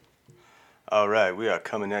All right, we are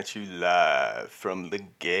coming at you live from the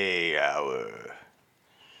Gay Hour,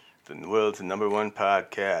 the world's #1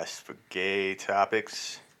 podcast for gay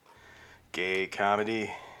topics, gay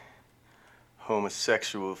comedy,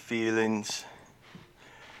 homosexual feelings.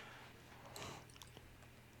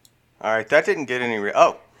 All right, that didn't get any.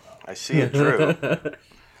 Oh, I see it, Drew.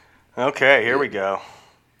 Okay, here we go.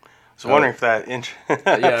 I was wondering if that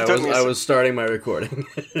yeah, I was starting my recording.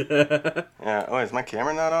 Yeah. Oh, is my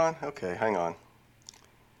camera not on? Okay, hang on.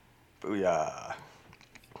 Booyah.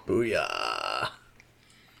 Booyah.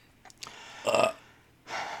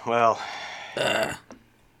 Well.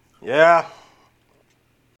 Yeah.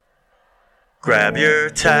 Grab your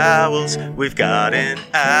towels, we've got an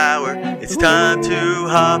hour. It's time to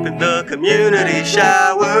hop in the community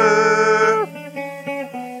shower.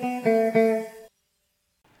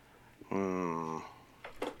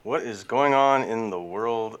 What is going on in the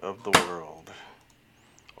world of the world?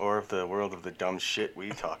 Or of the world of the dumb shit we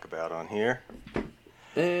talk about on here?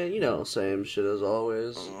 And, same shit as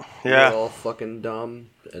always. Yeah. We're all fucking dumb,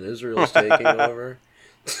 and Israel's taking over.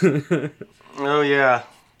 Oh, yeah.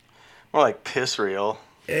 More like piss reel.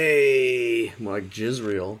 Hey, more like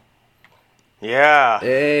Jizreel. Yeah.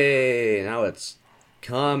 Hey, now it's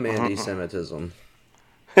cum anti-Semitism.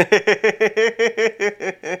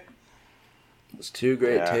 It's two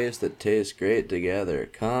great tastes that taste great together.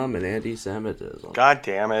 Cum and anti-Semitism. God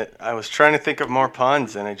damn it. I was trying to think of more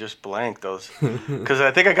puns and I just blanked those. Because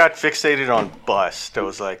I think I got fixated on bust. I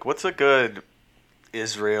was like, what's a good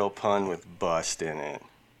Israel pun with bust in it?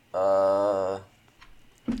 Because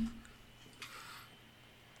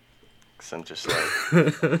I'm just like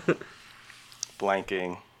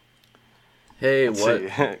blanking. Hey, Let's what? see.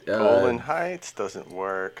 Golan Heights doesn't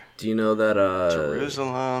work. Do you know that,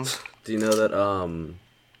 Jerusalem. Do you know that,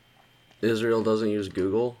 Israel doesn't use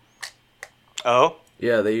Google? Oh?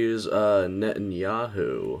 Yeah, they use,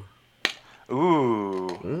 Netanyahu. Ooh.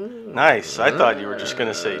 Nice. I thought you were just going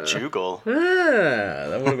to say Jugal. Yeah,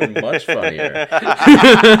 that would have been much funnier.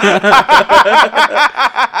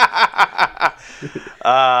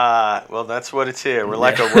 Well, that's what it's here. We're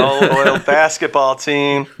like a well-oiled basketball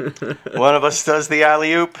team. One of us does the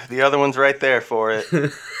alley-oop. The other one's right there for it.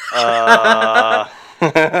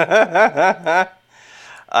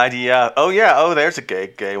 IDF. Oh, yeah. Oh, there's a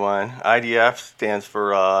gay one. IDF stands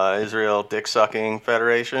for Israel Dick Sucking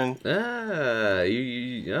Federation. I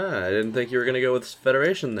didn't think you were going to go with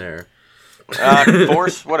Federation there.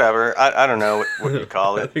 Force, whatever. I don't know what you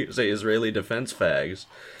call I it. think you say Israeli Defense Fags.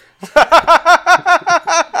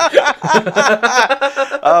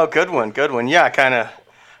 Oh, good one. Yeah, kind of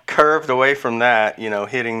curved away from that,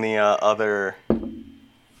 hitting the other,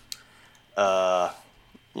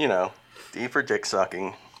 D for dick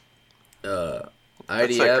sucking. IDF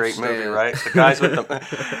That's a great movie, right? The guys with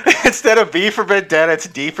the... Instead of B for vendetta, it's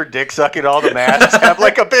D for dick sucking. All the masks have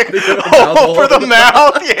like a big hole for the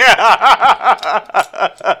mouth.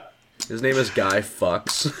 Yeah. His name is Guy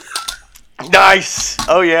Fucks. Nice.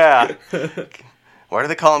 Oh, yeah. Why do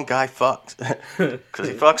they call him Guy Fucks? Because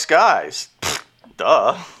he fucks guys.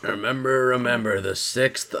 Duh. Remember, the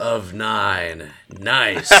 6th of 9.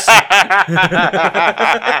 Nice.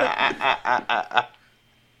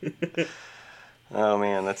 Oh,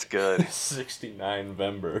 man, that's good. 69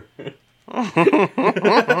 November.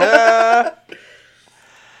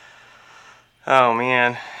 Oh,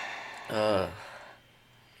 man.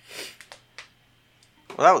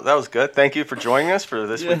 Well, that was good. Thank you for joining us for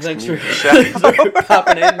this week's community show. Thanks for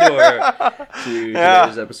popping into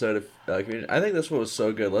today's episode of Community. I think this one was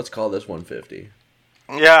so good. Let's call this 150.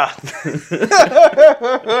 Yeah.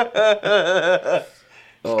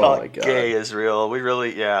 Oh my God. Gay Israel. We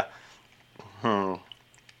really, yeah. Well,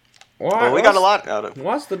 we got a lot out of it.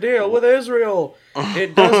 What's the deal with Israel?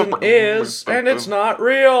 It doesn't is, and it's not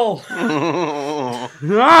real.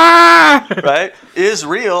 Right? Is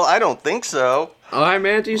real? I don't think so. I'm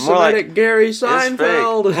anti-Semitic Gary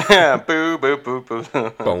Seinfeld. Yeah, boo, boo, boo, boo.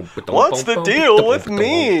 What's the deal with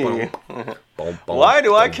me? Why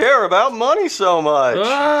do I care about money so much?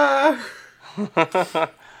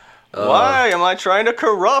 Why am I trying to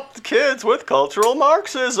corrupt kids with cultural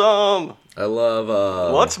Marxism? I love,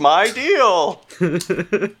 What's my deal?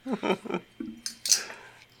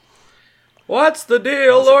 What's the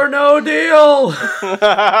deal or no deal?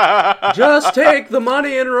 Just take the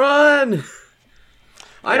money and run.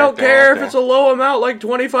 I don't care if it's a low amount like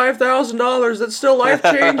 $25,000. That's still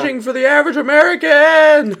life-changing for the average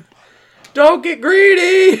American. Don't get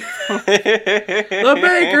greedy. The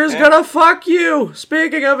baker's gonna fuck you.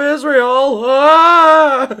 Speaking of Israel.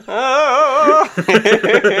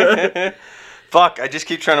 Fuck, I just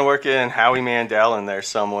keep trying to work in Howie Mandel in there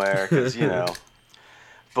somewhere, because, you know,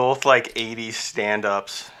 both like 80s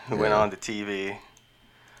stand-ups who went on to TV.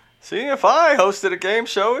 See, if I hosted a game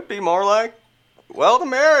show, it'd be more like, well, the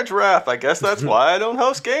marriage ref. I guess that's why I don't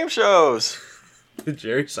host game shows. Did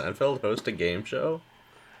Jerry Seinfeld host a game show?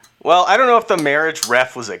 Well, I don't know if the marriage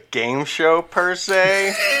ref was a game show per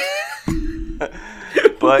se,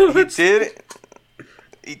 but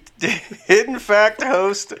he did in fact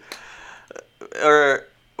host, or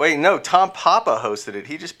wait, no, Tom Papa hosted it.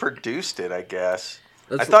 He just produced it, I guess.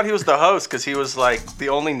 I thought he was the host because he was like the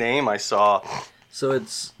only name I saw. So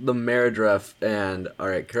it's the marriage ref, and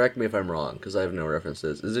alright, correct me if I'm wrong, because I have no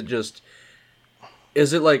references.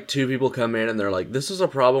 Is it like two people come in and they're like, this is a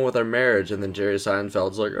problem with our marriage, and then Jerry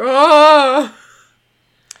Seinfeld's like, ah!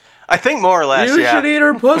 I think more or less, you should eat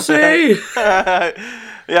her pussy!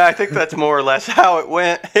 Yeah, I think that's more or less how it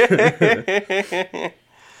went.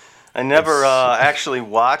 I never actually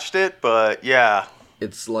watched it, but yeah.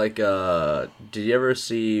 It's like, did you ever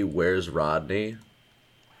see Where's Rodney?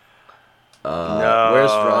 No. Where's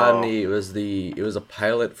Rodney? It was a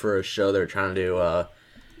pilot for a show they were trying to do.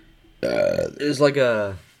 It was like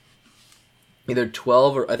either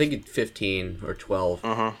 12 or I think 15 or 12.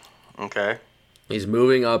 Mm-hmm. Okay. He's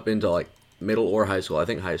moving up into like middle or high school. I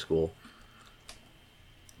think high school.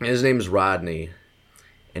 And his name's Rodney,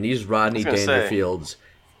 and he's Rodney Dangerfield's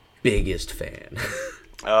biggest fan.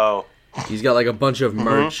 Oh. He's got like a bunch of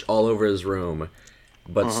merch all over his room,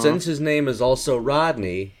 but since his name is also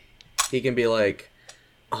Rodney, he can be like,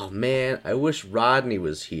 oh man, I wish Rodney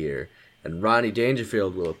was here. And Rodney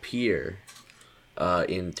Dangerfield will appear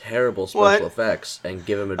in terrible special effects and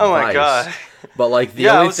give him advice. Oh my god. But like the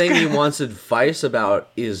only thing he wants advice about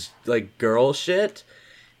is like girl shit.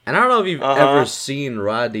 And I don't know if you've ever seen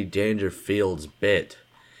Rodney Dangerfield's bit.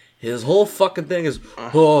 His whole fucking thing is,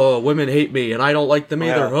 oh, women hate me and I don't like them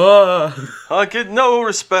either. I get no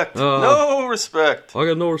respect. No respect. I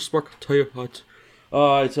got no respect, I'll tell you what.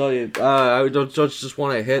 I tell you, I don't just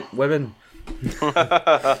want to hit women.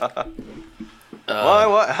 Why?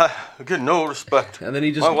 I get no respect. And then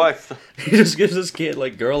he just, my wife. He just gives this kid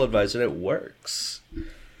like girl advice, and it works.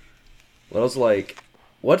 What else? Like,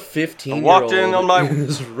 what 15-year-old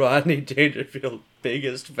is Rodney Dangerfield's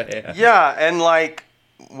biggest fan? Yeah, and like,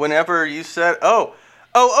 whenever you said, oh,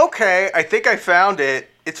 okay, I think I found it.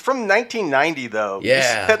 It's from 1990, though.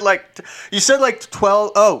 Yeah. You said like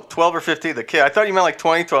 12 or 15, the kid. I thought you meant like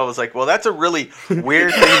 2012. I was like, well, that's a really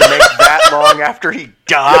weird thing to make that long after he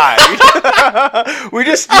died. we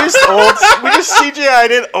just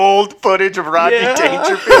CGI'd in old footage of Rodney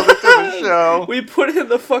Dangerfield into the show. We put in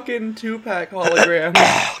the fucking 2-pack hologram.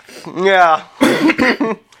 Yeah.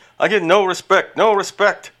 I get no respect.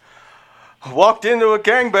 I walked into a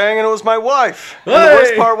gangbang and it was my wife. And the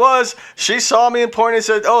worst part was, she saw me and pointed and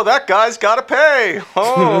said, oh, that guy's got to pay.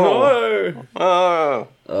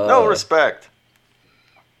 No respect.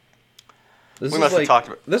 We must have talked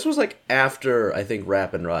about it. This was like after, I think,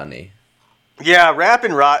 Rappin' Rodney. Yeah,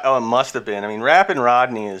 Rappin' Rodney. Oh, it must have been. I mean, Rappin'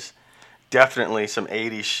 Rodney is definitely some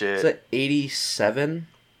 80s shit. Is that 87?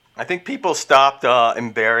 I think people stopped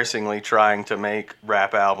embarrassingly trying to make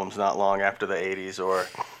rap albums not long after the 80s or...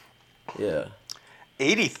 Yeah.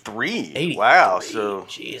 83. Wow. So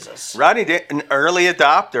Jesus. Rodney an early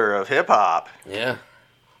adopter of hip hop. Yeah.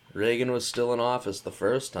 Reagan was still in office the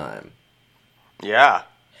first time. Yeah.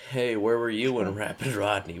 Hey, where were you when Rappin'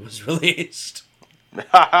 Rodney was released?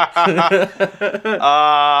 I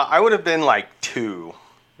would have been like 2.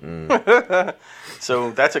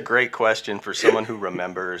 So that's a great question for someone who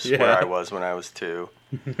remembers where I was when I was 2.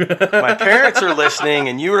 My parents are listening,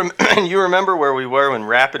 and you remember where we were when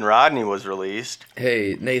Rappin' Rodney was released.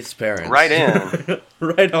 Hey, Nate's parents. Right in.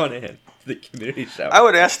 Right on in. The community shower. I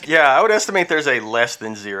would estimate there's a less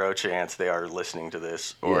than 0 chance they are listening to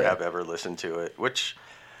this or have ever listened to it, which,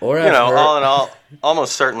 all in all,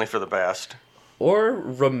 almost certainly for the best. Or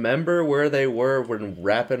remember where they were when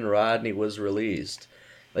Rappin' Rodney was released.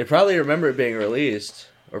 They probably remember it being released,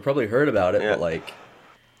 or probably heard about it, but like...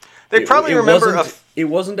 They probably remember... It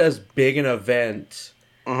wasn't as big an event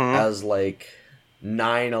as, like,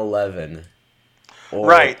 9/11.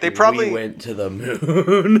 Or they probably... We went to the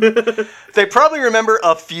moon. They probably remember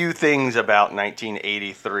a few things about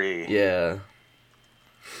 1983. Yeah.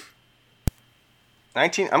 I'm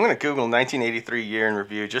going to Google 1983 year in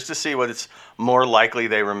review just to see what it's more likely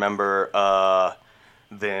they remember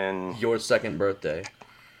than... Your second birthday.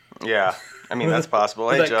 Yeah. I mean, that's possible.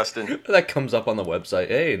 Hey, Justin. That comes up on the website.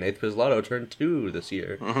 Hey, Nate Pizzolatto turned 2 this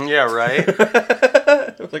year. Yeah, right?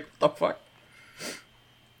 I was like, what the fuck?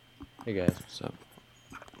 Hey, guys, what's up?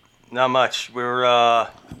 Not much. We're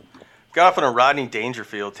Got off on a Rodney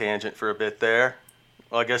Dangerfield tangent for a bit there.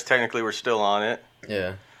 Well, I guess technically we're still on it.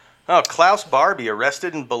 Yeah. Oh, Klaus Barbie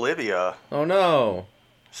arrested in Bolivia. Oh no.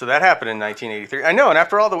 So that happened in 1983. I know, and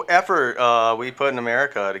after all the effort we put in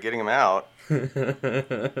America to getting him out.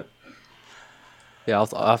 Yeah,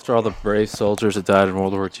 after all the brave soldiers that died in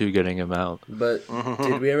World War II getting him out. But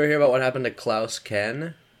did we ever hear about what happened to Klaus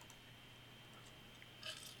Ken?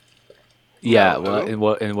 Yeah, and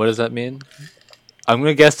what does that mean? I'm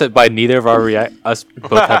gonna guess that by neither of us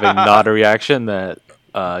both having not a reaction, that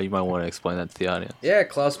you might want to explain that to the audience. Yeah,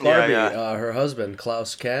 Klaus Barbie, Yeah. Her husband,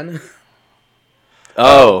 Klaus Ken.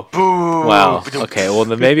 Oh, Boo! wow. Okay, well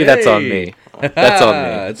then maybe that's on me. That's on me.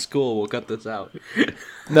 It's cool. We'll cut this out.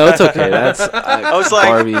 No, it's okay. That's I was like,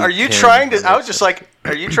 Barbie are you Ken. trying to? I was just like,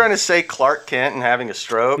 are you trying to say Clark Kent and having a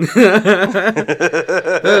stroke?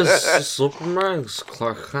 This Superman's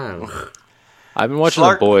Clark Kent. I've been watching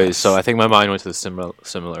Clark- The Boys, so I think my mind went to the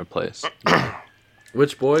similar place.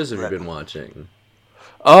 Which boys have you been watching?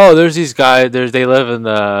 Oh, there's these guys. They live in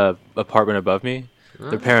the apartment above me.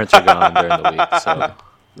 Their parents are gone during the week, so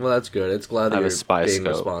Well, that's good. It's glad that I have a you're spy being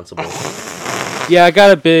scope. responsible. yeah, I got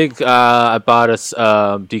a big. I bought a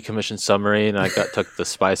decommissioned submarine, and I took the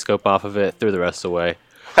spy scope off of it, threw the rest away,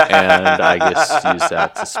 and I just used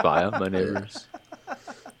that to spy on my neighbors.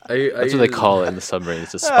 That's what they call it in the submarine.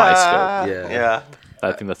 It's a spy scope. Yeah.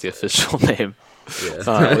 I think that's the official name.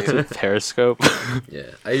 Yeah. What's it? Periscope. Yeah.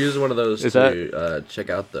 I use one of those Is to check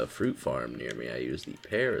out the fruit farm near me. I use the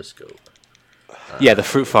Periscope. Yeah, the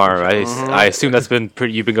fruit farm. I assume that's been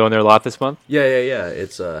pretty. You've been going there a lot this month. Yeah.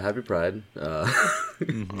 It's Happy Pride.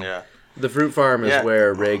 Yeah. The fruit farm is Yeah.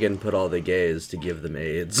 where Reagan put all the gays to give them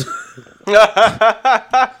AIDS.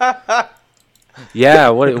 Yeah.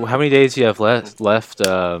 What? How many days do you have left,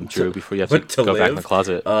 Drew, before you have What, to to go back in live? the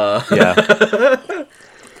closet? Yeah.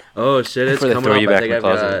 Oh shit! It's Before they coming throw up. you I back think in the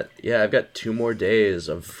closet. I've got 2 more days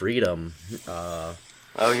of freedom.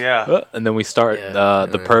 Oh yeah. And then we start.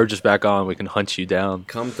 The purge is back on. We can hunt you down.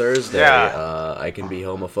 Come Thursday, Yeah. I can be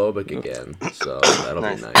homophobic again, so that'll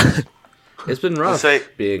be nice. It's been rough say-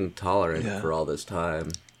 being tolerant for all this time.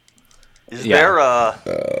 Is Yeah.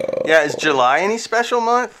 there is July any special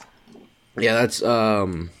month? Yeah, that's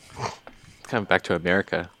Kind of back to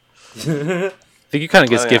America. I think you kind of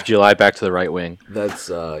just Oh, give yeah. July back to the right wing. that's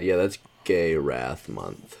Gay Wrath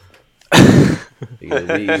Month. Because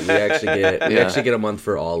we actually get a month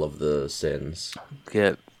for all of the sins.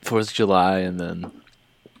 Get 4th of July, and then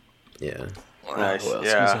Yeah. Nice. what else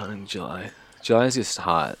Yeah. goes on in July? July is just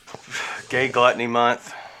hot. Gay Gluttony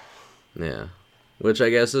Month. Yeah. Which I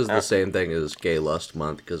guess is the same thing as Gay Lust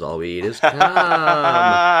Month, because all we eat is cum.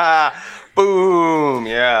 Boom.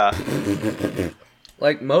 Yeah.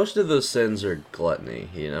 Like, most of the sins are gluttony,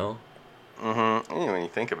 you know? When you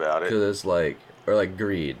think about it. Because it's like, or like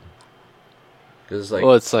greed. Because it's like,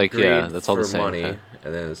 Well, it's like, greed yeah, that's all the for same money, thing.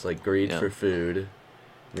 and then it's like greed Yeah. for food, and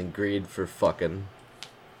then greed for fucking,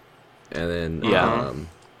 and then Yeah.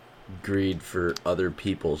 greed for other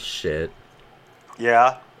people's shit.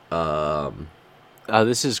 Yeah.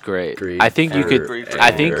 This is great. Greed I think you for could. Greed for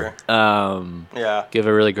I think anger. Yeah. give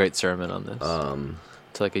a really great sermon on this Um,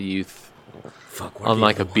 to like a youth fuck. on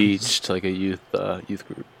like a beach to like a youth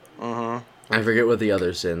group. I forget what the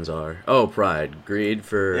other sins are. Oh, pride, greed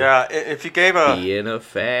for Yeah. If you gave a being a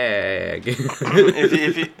fag.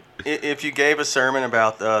 if you gave a sermon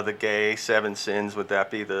about the gay 7 sins, would that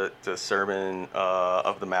be the sermon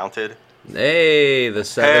of the mounted? Hey, the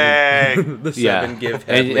 7. Hey. The 7 Yeah, give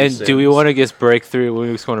and heavenly do we sins. want to just break through?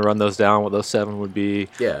 We just want to run those down. What those 7 would be?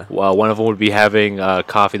 Yeah. Well, one of them would be having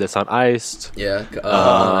coffee that's not iced. Yeah, iced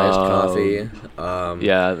coffee.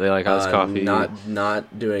 Yeah, they like iced coffee.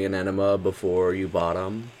 Not doing an enema before you bought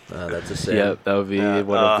them. That's a sin. Yeah, that would be Yeah,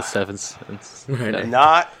 one of the 7 sins. Right. Yeah.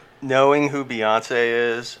 Not knowing who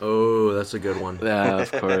Beyonce is. Oh, that's a good one. Yeah,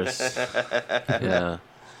 of course. Yeah.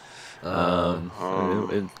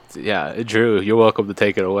 Drew, you're welcome to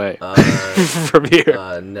take it away from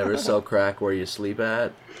here. Never sell crack where you sleep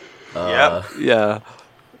at. Yep. Yeah.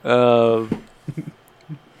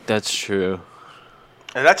 That's true.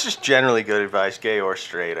 And that's just generally good advice, gay or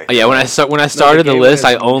straight. I think. Yeah, when I started the gay list,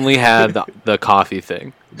 one I is- only had the coffee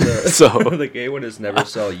thing. So The gay one is never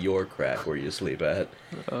sell your crack where you sleep at.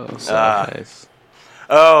 so nice.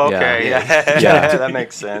 Oh, okay. Yeah. Yeah. Yeah. That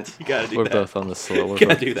makes sense. You gotta do We're that. both on the slow. We're You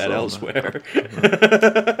gotta both do that slow. elsewhere.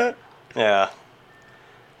 Yeah.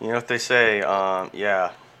 You know what they say?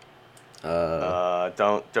 Yeah.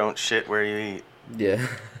 Don't shit where you eat, Yeah.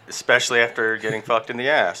 especially after getting fucked in the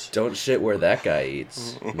ass. Don't shit where that guy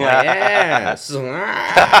eats. My Yeah. ass.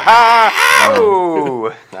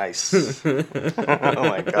 Oh, nice. Oh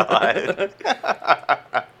my god.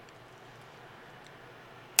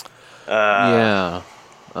 Yeah.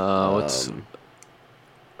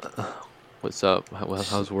 What's up?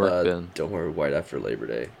 How's work been? Don't worry, right after Labor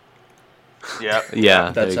Day. Yep.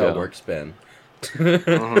 Yeah, That's there you how go. work's been.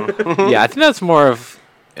 Yeah, I think that's more of.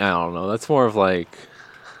 I don't know. That's more of like.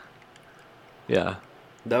 Yeah.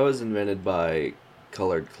 That was invented by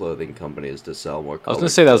colored clothing companies to sell more I was colored gonna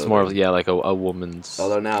say that was more of clothing. like a woman's.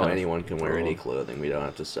 Although now kind of anyone can wear any role. clothing. We don't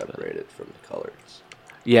have to separate it from the colors.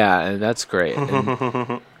 Yeah, and that's great.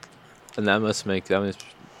 And that must make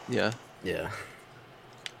yeah. Yeah.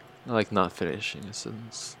 I like not finishing a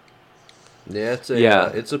sentence. Yeah, it's a Yeah.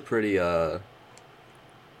 it's a pretty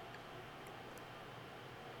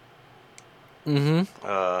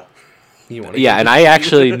Mm-hmm. you want Yeah, and I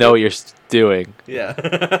actually know what you're doing. Yeah.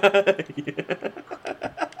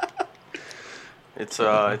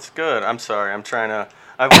 It's good. I'm sorry. I'm trying to.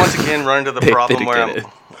 I've once again run into the They problem didn't get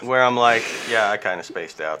where I'm like, yeah, I kind of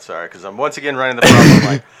spaced out. Sorry, because I'm once again running the problem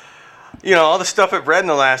like, all the stuff I've read in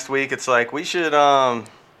the last week. It's like we should, I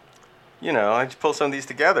just pull some of these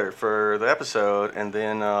together for the episode, and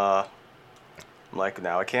then I'm like,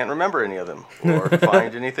 now I can't remember any of them or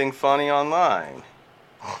find anything funny online.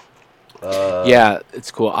 Yeah,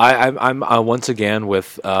 it's cool. I'm once again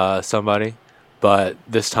with somebody, but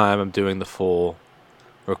this time I'm doing the full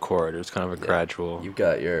record. It was kind of a gradual You've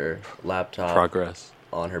got your laptop progress.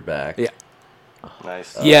 on her back. Yeah.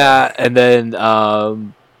 Nice. Yeah, and then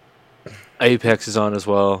Apex is on as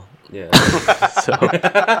well. Yeah. So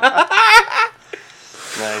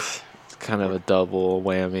Nice. it's kind of a double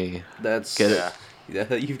whammy. That's Get it.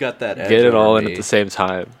 Yeah, you've got that edge Get it over all in me. at the same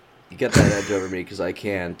time. You get that edge over me because I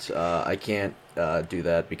can't do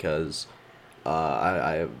that because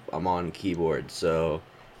I'm on keyboard. So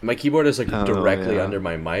my keyboard is like directly yeah. under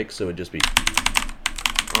my mic, so it'd just be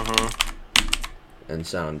and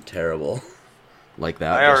sound terrible like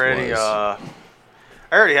that. I just already was.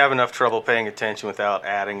 I already have enough trouble paying attention without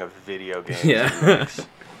adding a video game. Yeah.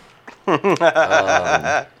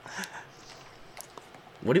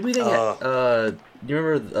 What do we think? You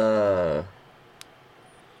remember?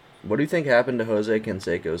 What do you think happened to Jose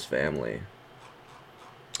Canseco's family?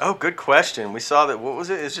 Oh, good question. We saw that. What was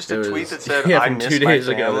it? It's just a tweet that said, yeah, "I from miss 2 my days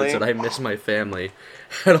ago family." that said, "I miss my family"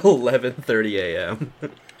 at 11:30 a.m.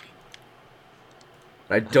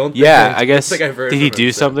 I don't. Think Yeah, I I guess. think I've heard Did he from him do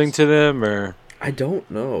since. something to them, or I don't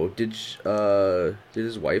know. Did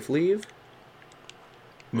his wife leave?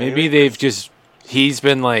 maybe they've just? He's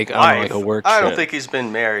been like on like a work trip. I don't think he's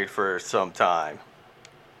been married for some time.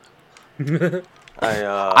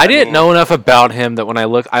 I didn't know enough about him that when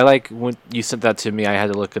when you sent that to me, I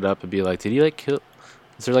had to look it up and be like, did he like kill?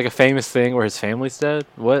 Is there like a famous thing where his family's dead?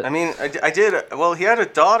 What? I mean, I did. Well, he had a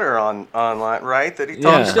daughter online, right? That he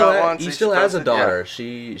talked Yeah. about once. He still has a posted? Yeah. daughter.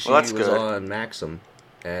 She Well, was that's good. on Maxim,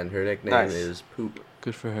 and her nickname Nice. is Poop.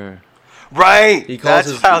 Good for her. Right. He calls That's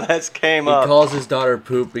his- how that came He up. calls his daughter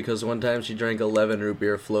Poop because one time she drank 11 root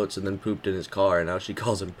beer floats and then pooped in his car, and now she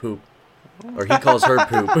calls him Poop. Or he calls her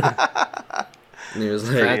Poop. And he was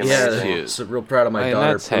like, That's yeah, cute. so real proud of my I mean, daughter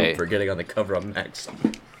that's- Poop hey. for getting on the cover of Maxim.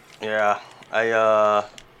 Yeah.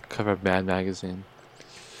 Cover of Mad Magazine.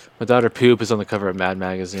 My daughter Poop is on the cover of Mad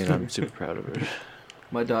Magazine. I'm super proud of her.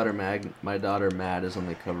 My daughter Mad is on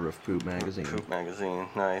the cover of Poop magazine. Poop magazine.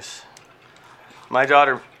 Nice. My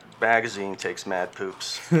daughter magazine takes mad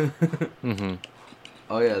poops. Mm-hmm.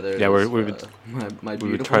 Oh yeah, there. Yeah, it is, we my We were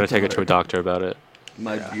beautiful trying to take her to a daughter- doctor about it.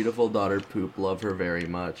 My beautiful daughter Poop, love her very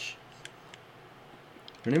much.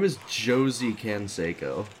 Her name is Josie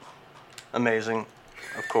Canseco. Amazing.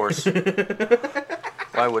 Of course.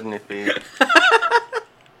 Why wouldn't it be?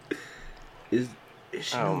 Is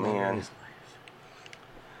she Oh, no longer man. in his life?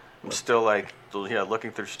 I'm still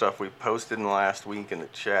looking through stuff we posted in the last week in the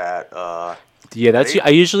chat. Yeah, that's. Right? I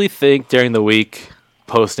usually think during the week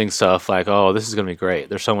posting stuff like, oh, this is gonna be great.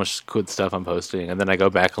 There's so much good stuff I'm posting, and then I go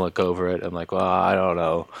back and look over it. I'm like, well, I don't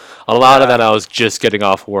know. A lot of that I was just getting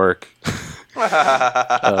off work when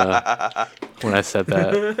I said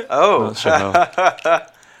that. Oh. Not sure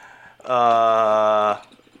how.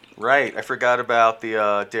 Right. I forgot about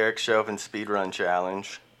the Derek Chauvin speedrun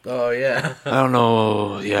challenge. Oh yeah. I don't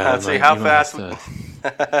know. Yeah. Let's see, how you might fast have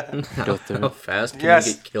to go through How it. fast can Yes.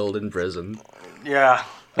 you get killed in prison? Yeah.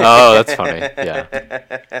 Oh, that's funny.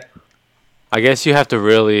 Yeah. I guess you have to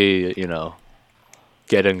really,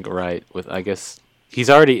 get in right with. I guess he's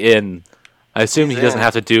already in. I assume He's he doesn't in.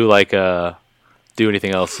 have to do do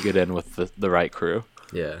anything else to get in with the right crew.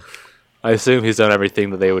 Yeah. I assume he's done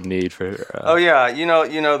everything that they would need for. Oh yeah, you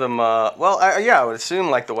know them. Well, I would assume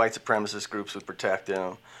like the white supremacist groups would protect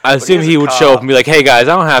him. I assume he would show up and be like, "Hey guys,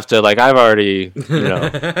 I don't have to. Like, I've already,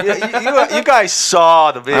 Yeah, you guys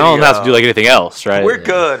saw the video. I don't have to do like anything else, right? We're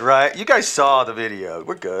good, right? You guys saw the video.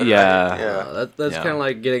 We're good. Yeah. Right? Yeah. That's kind of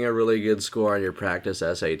like getting a really good score on your practice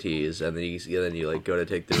SATs, and then you like go to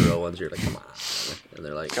take the real ones. You're like, come on, and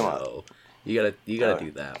they're like, no, you gotta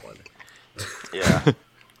do that one. Yeah.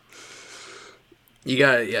 You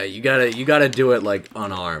gotta do it like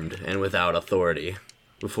unarmed and without authority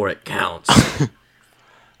before it counts.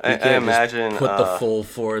 I imagine put the full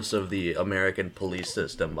force of the American police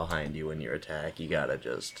system behind you in your attack. You gotta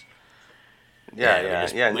just yeah.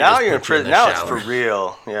 Now you're in prison. Now it's for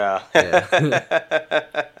real. Yeah.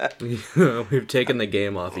 We've taken the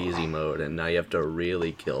game off easy mode, and now you have to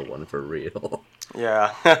really kill one for real.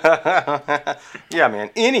 Yeah. Yeah, man.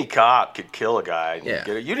 Any cop could kill a guy. Yeah.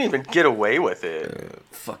 You didn't even get away with it.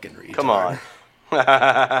 Fucking retard. Come on.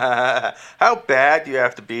 How bad do you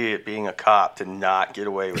have to be at being a cop to not get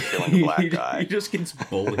away with killing a black guy? He just gets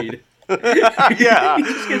bullied. Yeah.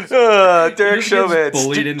 Derek Chauvin.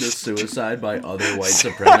 Bullied into suicide by other white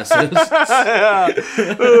supremacists.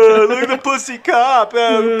 Look at the pussy cop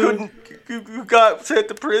who got sent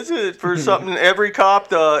to prison for something every cop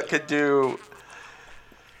could do.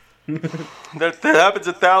 That happens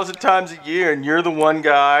 1,000 times a year, and you're the one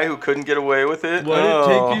guy who couldn't get away with it. Why did it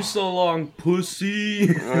take you so long, pussy?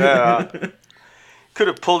 Yeah. Could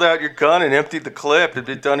have pulled out your gun and emptied the clip. It'd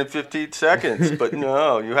be done in 15 seconds. But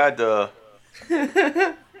no, you had to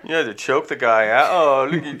choke the guy out. Oh,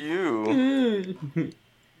 look at you.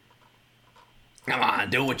 Come on,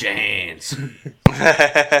 do it with your hands.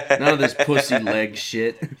 None of this pussy leg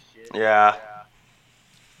shit. Yeah.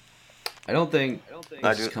 I don't think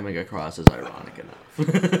this is coming across as ironic enough.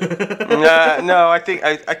 No, I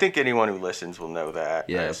think anyone who listens will know that.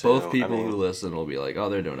 Yeah, both people who listen will be like, oh,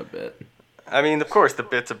 they're doing a bit. I mean, of course, the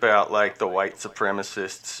bit's about like the white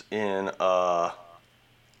supremacists in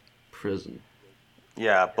prison.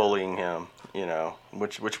 Yeah, bullying him,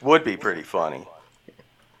 which would be pretty funny.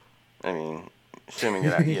 I mean, assuming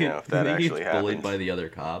that if that actually happens. Bullied by the other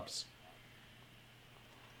cops.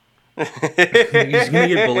 He's gonna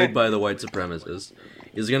get bullied by the white supremacists.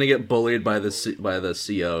 He's gonna get bullied by the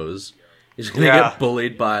COs. He's gonna get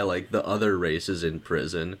bullied by like the other races in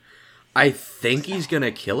prison. I think he's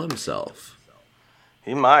gonna kill himself.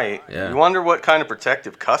 He might. Yeah. You wonder what kind of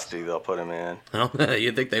protective custody they'll put him in.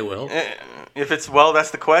 You think they will? If it's that's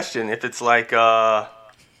the question. If it's like,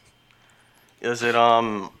 is it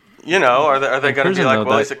are they going to be like,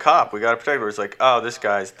 well, he's a cop, we got to protect him? Or it's like, oh, this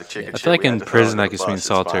guy's the chicken. I feel like in prison that just means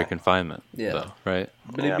solitary confinement. Yeah, though, right?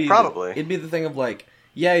 But probably. It'd be the thing of like,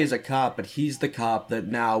 yeah, he's a cop, but he's the cop that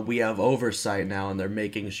now we have oversight now, and they're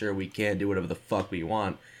making sure we can't do whatever the fuck we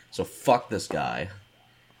want. So fuck this guy.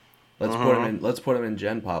 Let's put him in. Let's put him in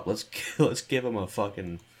Gen Pop. Let's give him a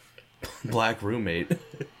fucking black roommate.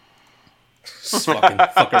 Just fucking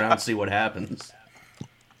fuck around and see what happens.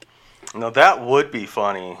 No, that would be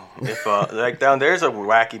funny if like down there's a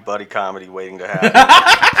wacky buddy comedy waiting to happen.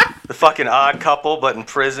 The fucking Odd Couple, but in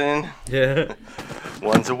prison. Yeah.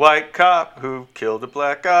 One's a white cop who killed a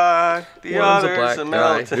black guy. The One's other's a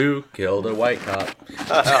black guy who killed a white cop.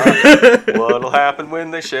 What'll happen when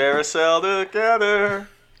they share a cell together?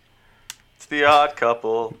 It's the Odd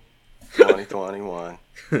Couple, 2021.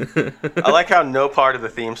 I like how no part of the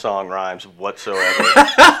theme song rhymes whatsoever.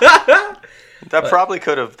 That probably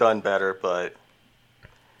could have done better, but...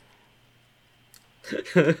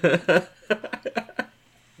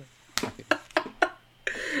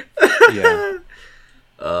 Yeah.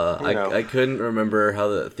 I couldn't remember how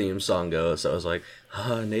the theme song goes, so I was like,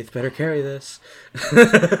 Nath better carry this.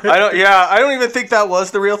 I don't even think that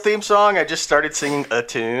was the real theme song. I just started singing a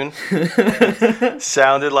tune.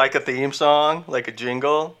 Sounded like a theme song, like a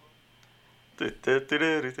jingle. Yeah.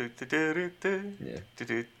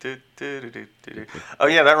 Oh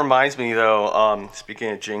yeah, that reminds me though,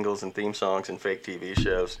 speaking of jingles and theme songs and fake TV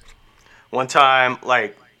shows. One time,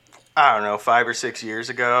 like, I don't know, 5 or 6 years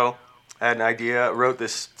ago, I had an idea, wrote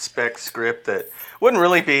this spec script that wouldn't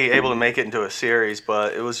really be able to make it into a series,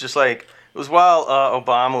 but it was just like, it was while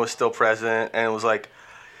Obama was still president, and it was like,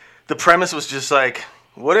 the premise was just like,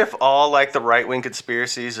 what if all like the right-wing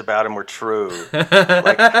conspiracies about him were true?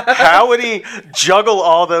 Like, how would he juggle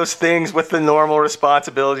all those things with the normal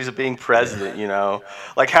responsibilities of being president,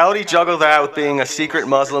 Like, how would he juggle that with being a secret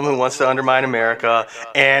Muslim who wants to undermine America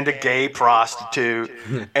and a gay prostitute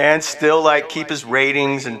and still, like, keep his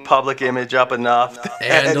ratings and public image up enough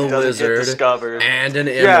and a he doesn't lizard get discovered. And an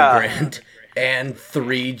immigrant And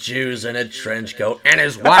 3 Jews in a trench coat, and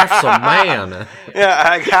his wife's a man.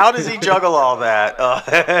 Yeah, how does he juggle all that?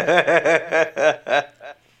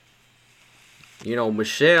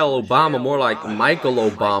 Michelle Obama, more like Michael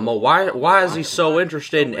Obama. Why is he so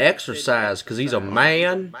interested in exercise? Because he's a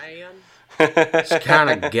man? It's kind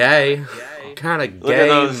of gay. Kind of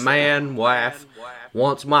gay man wife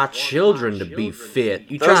wants my children to be fit.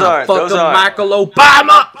 You trying to fuck up Michael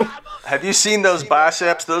Obama? Have you seen those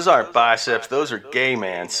biceps? Those aren't biceps. Those are gay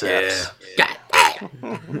man ceps. Yeah.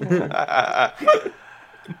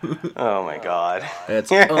 Oh my God. It's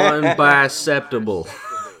unbiceptable.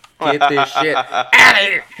 Get this shit out of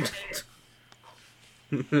here.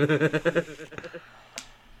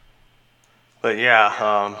 But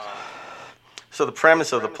yeah, so the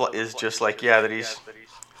premise of the play is just like, that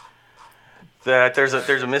there's a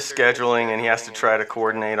misscheduling, and he has to try to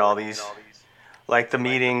coordinate all these, like the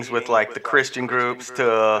meetings with like the Christian groups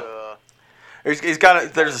to. There's a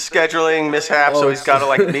scheduling mishap, so he's got to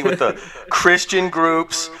like meet with the Christian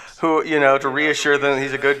groups who, to reassure them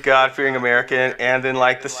he's a good God-fearing American, and then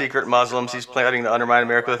like the secret Muslims he's planning to undermine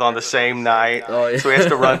America with on the same night. Oh, yeah. So he has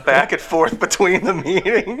to run back and forth between the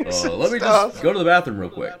meetings. Let me just go to the bathroom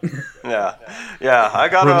real quick. Yeah, I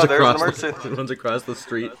got there's an emergency. Runs across the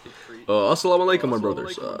street. Assalamu alaikum, my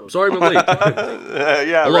brothers. Sorry I'm late.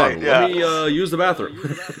 Yeah, Hold right. on, yeah. Let me use the bathroom.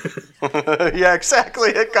 Yeah, exactly.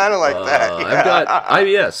 It kind of like that. Yeah. I've got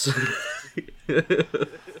IBS.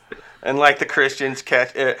 And like the Christians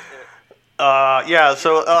catch it.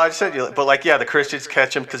 So I said, but like, the Christians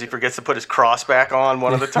catch him because he forgets to put his cross back on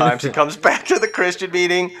one of the times he comes back to the Christian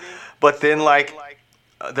meeting. But then like,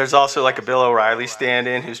 there's also like a Bill O'Reilly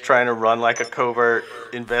stand-in who's trying to run like a covert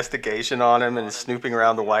investigation on him and is snooping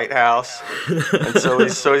around the White House. And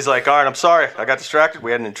so he's like, all right, I'm sorry, I got distracted.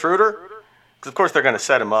 We had an intruder. Because of course they're going to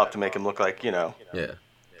set him up to make him look like, a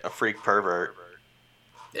freak pervert.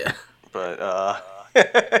 Yeah. But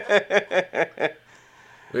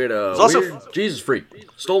weird Jesus freak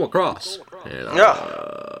stole my cross. And,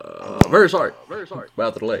 very sorry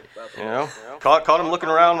about the delay. Caught him looking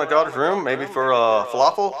around my daughter's room, maybe for a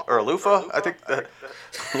falafel or a loofah. I think that,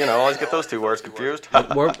 always get those two words confused.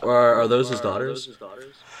 Are those his daughters?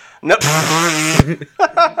 No.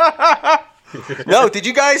 No, are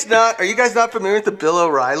you guys not familiar with the Bill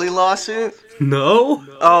O'Reilly lawsuit? No.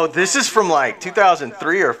 Oh, this is from like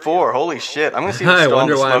 2003 or 4. Holy shit. I'm going to see I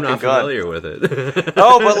wonder why I'm not familiar with it.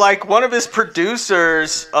 Oh, but like one of his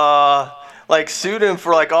producers like sued him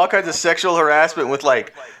for like all kinds of sexual harassment with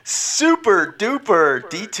like super duper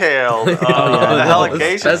detailed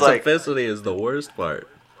allegations. Specificity is the worst part.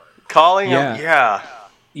 Calling him,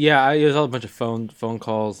 Yeah, it was all a bunch of phone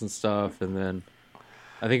calls and stuff, and then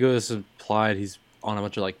I think it was implied he's on a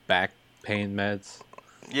bunch of like back pain meds.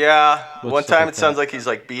 Yeah, one time it sounds like he's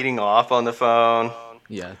like beating off on the phone.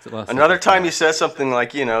 Yeah. Another time he says something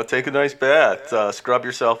like, take a nice bath, scrub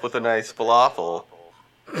yourself with a nice falafel.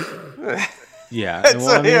 Yeah.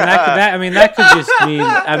 Well, that could just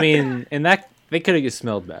mean, and that they could have just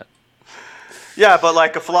smelled bad. Yeah, but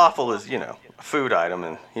like a falafel is, a food item,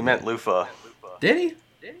 and he meant loofah. Did he?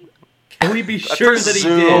 Can we be sure that he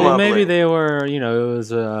did? Well, maybe they were, it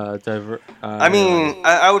was I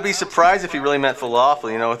would be surprised if he really meant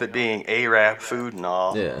falafel, with it being Arab food and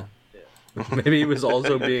all. Yeah. Maybe he was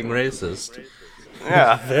also being racist.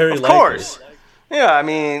 Yeah, very of likely. course.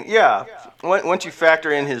 Yeah, once you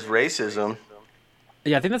factor in his racism.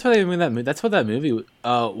 Yeah, I think that's why they made that movie. That's what that movie.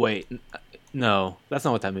 Wait, no, that's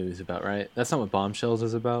not what that movie's about, right? That's not what Bombshells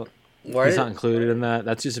is about. He's not included in that.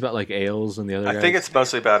 That's just about like Ailes and the other guys. I think it's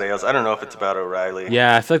mostly about Ailes. I don't know if it's about O'Reilly.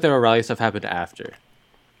 Yeah, I feel like the O'Reilly stuff happened after.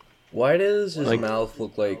 Why does his mouth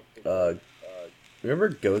look like? Remember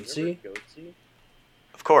Goatsy?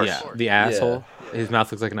 Of course. Yeah, the asshole. Yeah. His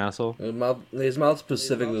mouth looks like an asshole. His mouth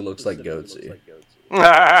specifically looks like Goatsy.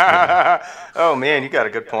 Oh man, you got a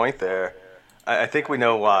good point there. I think we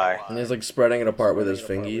know why. And he's like spreading it apart with his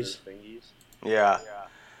fingies. Yeah.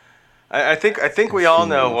 I think we all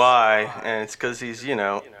know why, and it's because he's,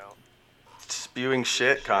 spewing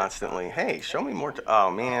shit constantly. Hey, show me more.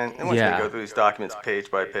 Oh, man. I want you to go through these documents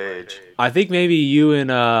page by page. I think maybe you and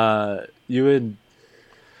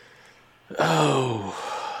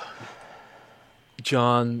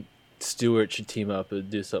Jon Stewart should team up and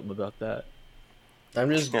do something about that. I'm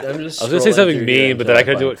just. I was gonna say something mean, but then I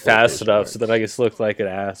couldn't do it fast enough, so that I just looked like an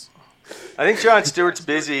ass. I think Jon Stewart's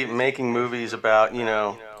busy making movies about,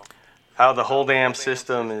 how the whole damn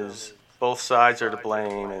system is, both sides are to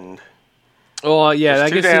blame, and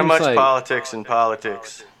there's too damn much politics in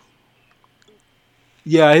politics.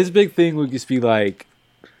 Yeah, his big thing would just be like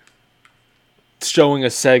showing a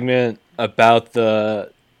segment about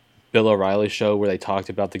the Bill O'Reilly show where they talked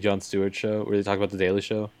about the Jon Stewart show, where they talked about the Daily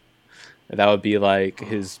Show. And that would be like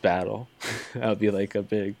his battle. That would be like a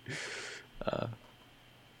big,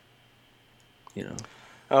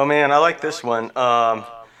 Oh man, I like this one.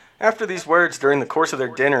 After these words, during the course of their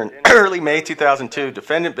dinner in early May 2002,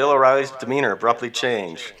 defendant Bill O'Reilly's demeanor abruptly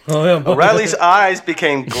changed. O'Reilly's eyes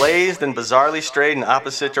became glazed and bizarrely strayed in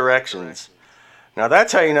opposite directions. Now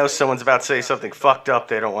that's how you know someone's about to say something fucked up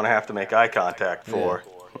they don't want to have to make eye contact for.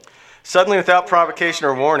 Yeah. Suddenly, without provocation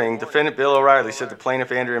or warning, defendant Bill O'Reilly said to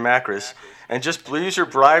plaintiff Andrea Macris, and just use your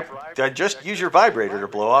vibrator to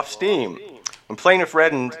blow off steam. When plaintiff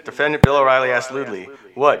reddened, defendant Bill O'Reilly asked lewdly,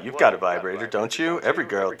 "What, you've got a vibrator, don't you? Every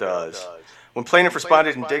girl does." When plaintiff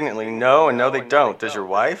responded indignantly, "No, and no they don't. Does your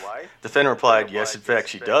wife?" Defendant replied, "Yes, in fact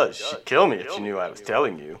she does. She'd kill me if she knew I was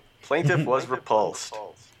telling you." Plaintiff was repulsed.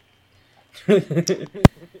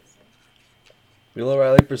 Bill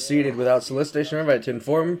O'Reilly proceeded without solicitation or invite to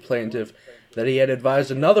inform plaintiff that he had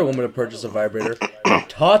advised another woman to purchase a vibrator and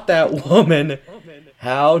taught that woman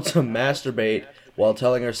how to masturbate while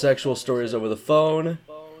telling her sexual stories over the phone.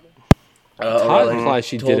 O'Reilly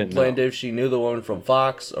she told didn't plaintiff she knew the woman from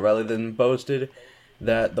Fox. O'Reilly then boasted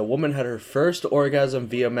that the woman had her first orgasm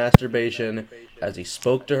via masturbation as he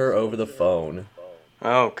spoke to her over the phone.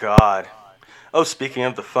 Oh, God. Oh, speaking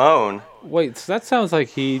of the phone. Wait, so that sounds like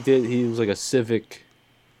he was like a civic...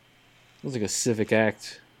 It was like a civic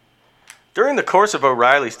act. During the course of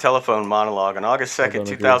O'Reilly's telephone monologue on August 2nd,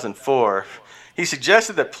 2004, he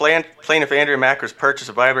suggested that plaintiff Andrea Macris purchase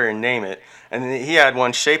a vibrator and name it, and he had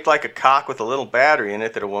one shaped like a cock with a little battery in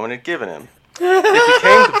it that a woman had given him.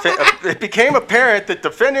 It became apparent that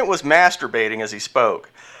defendant was masturbating as he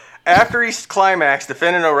spoke. After he climaxed,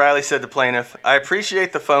 defendant O'Reilly said to plaintiff, "I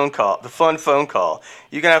appreciate the fun phone call.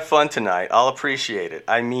 You can have fun tonight. I'll appreciate it.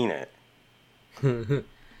 I mean it."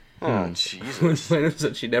 Oh, Jesus. Plaintiff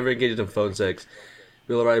said she never engaged in phone sex.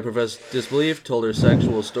 Bill O'Reilly professed disbelief, told her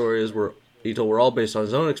sexual stories were all based on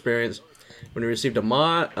his own experience when he received a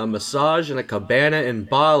massage in a cabana in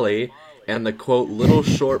Bali, and the, quote, little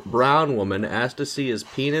short brown woman asked to see his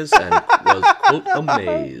penis and was, quote,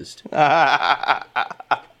 amazed.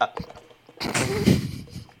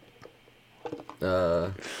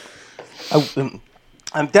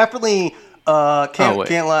 I'm definitely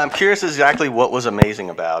can't lie. I'm curious exactly what was amazing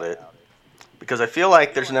about it, because I feel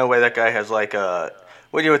like there's no way that guy has like a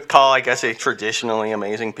what you would call, I guess, a traditionally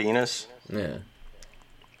amazing penis. Yeah,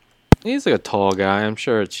 he's like a tall guy. I'm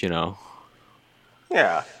sure it's Yeah.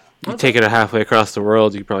 You take it halfway across the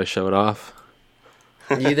world, you could probably show it off.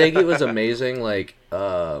 You think it was amazing, like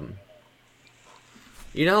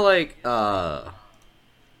you know, like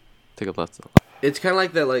Take a left. It's kind of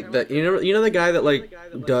like that. You know the guy that like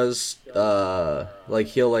does like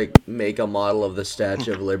he'll like make a model of the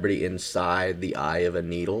Statue of Liberty inside the eye of a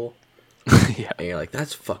needle. Yeah, and you're like,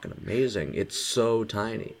 that's fucking amazing. It's so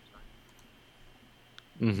tiny.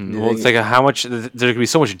 Mm-hmm. Well, it's like how much there could be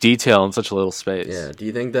so much detail in such a little space. Yeah. Do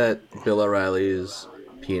you think that Bill O'Reilly's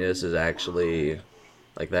penis is actually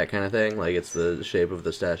like that kind of thing? Like it's the shape of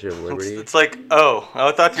the Statue of Liberty? It's like, oh,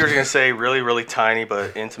 I thought you were going to say really, really tiny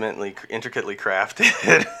but intricately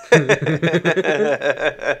crafted.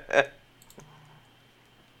 I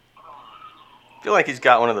feel like he's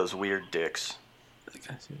got one of those weird dicks.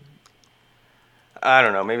 I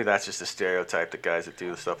don't know. Maybe that's just a stereotype that guys that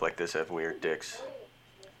do stuff like this have weird dicks.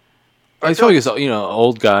 He's probably just,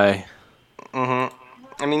 old guy. Mm-hmm.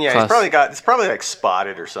 I mean, yeah, it's probably like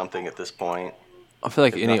spotted or something at this point. I feel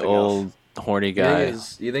like any old horny guy.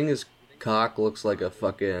 You think his cock looks like a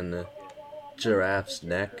fucking giraffe's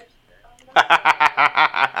neck?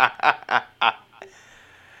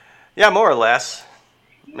 Yeah, more or less.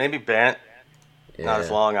 Maybe bent. Yeah. Not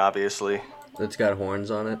as long, obviously. It's got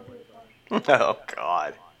horns on it. Oh,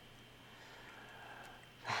 God.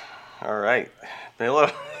 All right. Bill,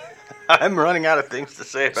 I'm running out of things to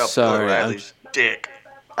say about Bill O'Reilly's dick.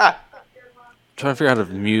 Trying to figure out how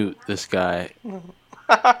to mute this guy.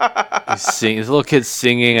 This little kid's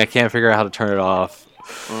singing. I can't figure out how to turn it off.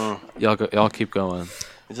 Y'all keep going.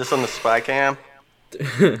 Is this on the spy cam?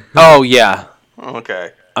 Oh yeah.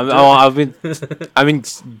 Okay. I've been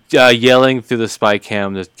yelling through the spy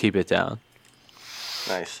cam to keep it down.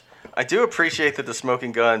 Nice. I do appreciate that the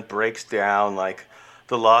Smoking Gun breaks down like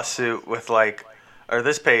the lawsuit with like, or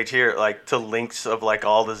this page here, like to links of like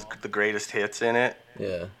all the greatest hits in it.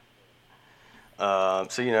 Yeah. So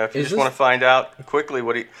if you just want to find out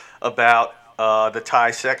quickly about the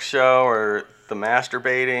Thai sex show or the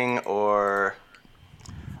masturbating or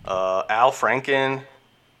Al Franken.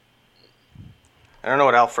 I don't know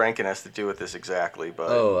what Al Franken has to do with this exactly, but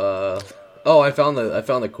I found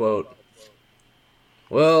the quote.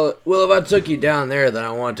 Well, if I took you down there, then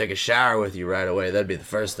I want to take a shower with you right away. That'd be the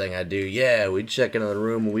first thing I'd do. Yeah, we'd check into the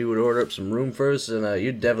room, and we would order up some room first, and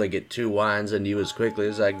you'd definitely get 2 wines into you as quickly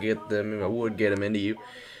as I get them. I would get them into you.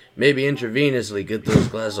 Maybe intravenously get those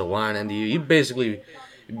glasses of wine into you. You'd basically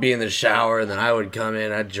be in the shower, and then I would come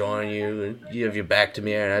in, I'd join you, and you have your back to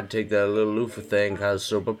me, and I'd take that little loofah thing, kind of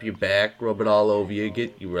soap up your back, rub it all over you,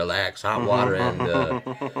 get you relax, hot water, and,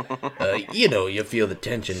 you feel the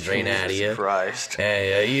tension drain out of you. Jesus Christ.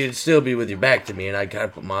 And you'd still be with your back to me, and I'd kind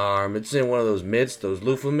of put my arm, it's in one of those mitts, those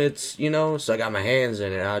loofah mitts, so I got my hands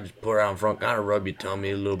in it, I'd just put it out in front, kind of rub your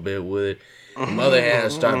tummy a little bit with it. My other hand,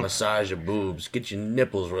 I'd start to massage your boobs, get your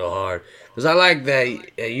nipples real hard. Because I like that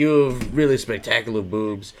you have really spectacular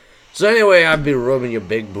boobs. So anyway, I'd be rubbing your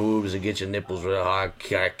big boobs and get your nipples real hard,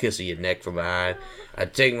 kissing your neck from behind.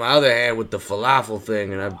 I'd take my other hand with the falafel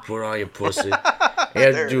thing and I'd put on your pussy.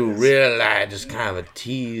 I'd do real light, just kind of a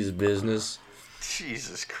tease business.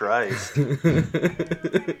 Jesus Christ.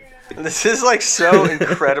 This is like so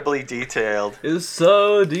incredibly detailed. It's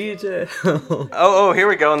so detailed. Oh, here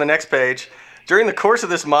we go on the next page. During the course of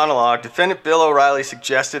this monologue, defendant Bill O'Reilly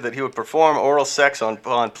suggested that he would perform oral sex on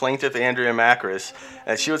plaintiff Andrea Macris,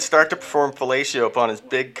 and she would start to perform fellatio upon his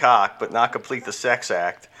big cock, but not complete the sex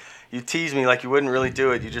act. You tease me like you wouldn't really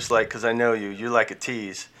do it, you just like, because I know you. You like a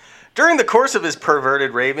tease. During the course of his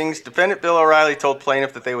perverted ravings, defendant Bill O'Reilly told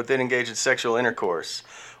plaintiff that they would then engage in sexual intercourse.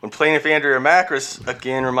 When plaintiff Andrea Macris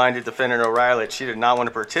again reminded defendant O'Reilly that she did not want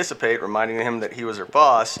to participate, reminding him that he was her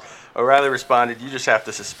boss, O'Reilly responded, "You just have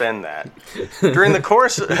to suspend that." During the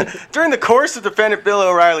course of defendant Bill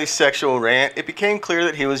O'Reilly's sexual rant, it became clear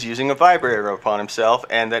that he was using a vibrator upon himself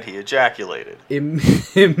and that he ejaculated.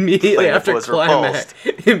 Immediately after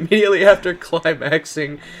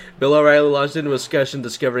climaxing, Bill O'Reilly launched into a discussion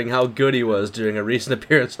discovering how good he was during a recent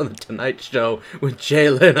appearance on The Tonight Show with Jay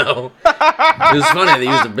Leno. It was funny, they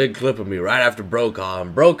used a big clip of me right after Brokaw,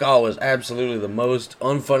 and Brokaw was absolutely the most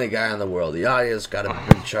unfunny guy in the world. The audience got a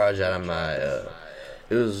big charge out of my, it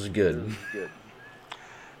was good.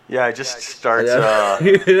 Yeah, it just starts,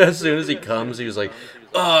 as soon as he comes, he was like,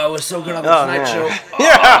 "Oh, it was so good on The Tonight Show.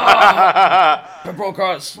 Yeah.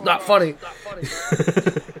 Brokaw, it's not funny."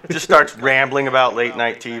 Just starts rambling about late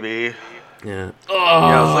night TV. Yeah.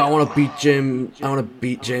 I want to beat James. I want to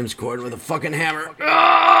beat James Corden with a fucking hammer.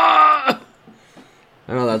 I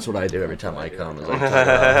know that's what I do every time I come. Is I talk about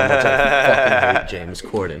how much I fucking hate James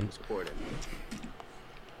Corden.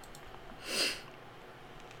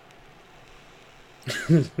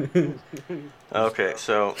 Okay,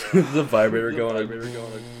 so the vibrator going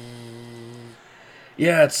on.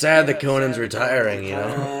 Yeah, it's sad that Conan's retiring.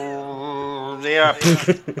 Yeah.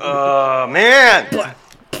 Man.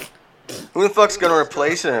 Who the fuck's gonna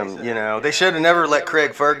replace him? They should have never let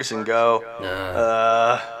Craig Ferguson go.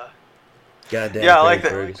 Goddamn. Yeah, I like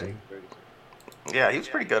that. Ferguson. Yeah, he was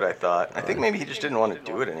pretty good, I thought. I think maybe he just didn't want to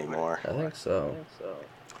do it anymore. I think so.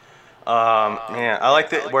 Man, I like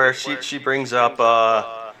that where she brings up,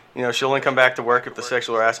 she'll only come back to work if the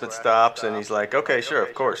sexual harassment stops, and he's like, okay, sure,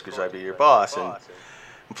 of course, because I'd be your boss. And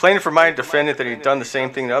plaintiff reminded defendant that he'd done the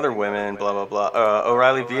same thing to other women, blah, blah, blah.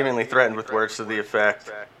 O'Reilly vehemently threatened with words to the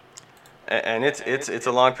effect. And it's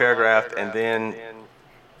a long paragraph, and then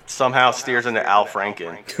somehow steers into Al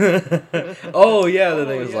Franken. Oh yeah, the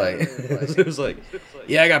thing was like, it was like,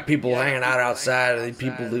 yeah, I got people hanging out outside,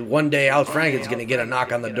 and one day Al Franken's gonna get a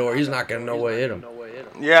knock on the door. He's not gonna know what hit him.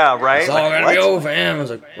 Yeah, right. It's all gonna be over for him. I was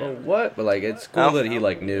like, well, what? But it's cool that he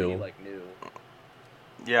knew.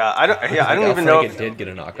 Yeah, I don't even know if did get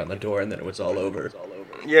a knock on the door, and then it was all over.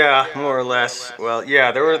 Yeah, more or less. Well,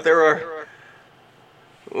 yeah, there were.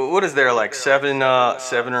 What is there, 7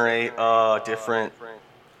 or 8 different?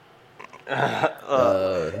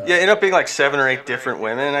 Ended up being 7 or 8 different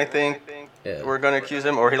women, I think. Yeah. Were going to accuse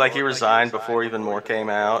him, or he resigned before even more came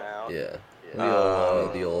out. Yeah.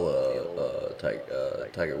 The old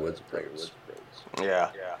Tiger Woods approach.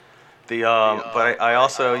 Yeah. But I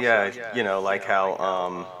also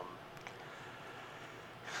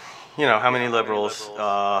how many liberals,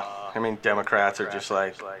 Democrats are just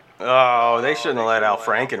they shouldn't have let Al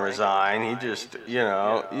Franken resign. He just,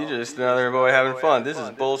 another boy having fun. This is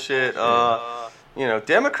bullshit.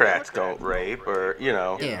 Democrats don't rape, or when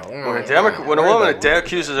a woman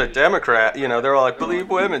accuses a Democrat, they're all like, believe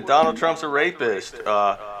women. Donald Trump's a rapist.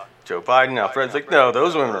 Joe Biden. Now Fred's like, no,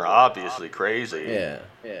 those women are obviously crazy. Yeah.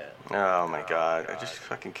 Oh my God, I just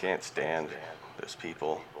fucking can't stand those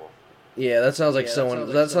people. Yeah, that sounds like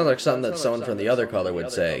someone. That sounds like something that someone from the other color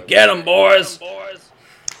would say. Get 'em, boys.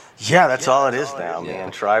 Yeah, that's all it is now,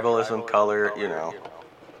 man. Tribalism, color, Yeah.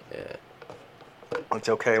 It's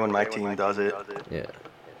okay when my team does it. Yeah.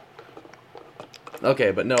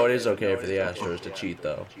 Okay, but no, it is okay for the Astros to cheat,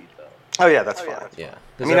 though. Oh yeah, that's fine. Yeah.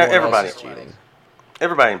 I mean, everybody's cheating.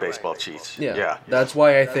 Everybody in baseball cheats. Yeah. That's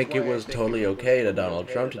why I think it was totally okay to Donald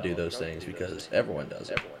Trump to do those things, because everyone does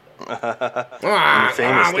it. When you're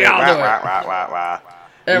famous, we all do it.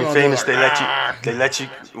 When you're famous, they let you.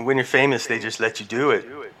 When you're famous, they just let you do it.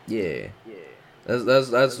 Yeah.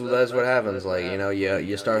 That's what happens. Like, you know,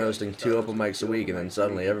 you start hosting 2 open mics a week, and then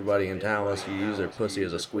suddenly everybody in town wants to use their pussy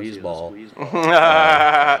as a squeeze ball.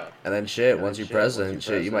 And then shit, once you're president,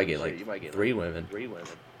 shit, you might get like 3 women.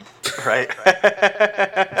 Right.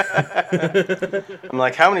 I'm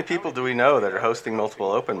like, how many people do we know that are hosting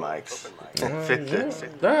multiple open mics? Fit this.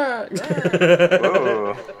 Whoa.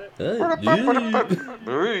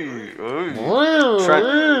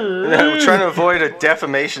 We're trying to avoid a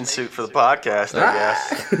defamation suit for the podcast, I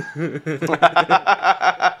guess.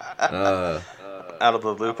 Out of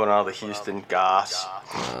the loop on all the Houston goss.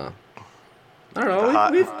 I don't know.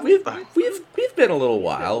 We've been a little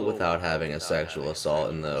while without having a sexual assault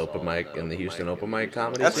in the Houston open mic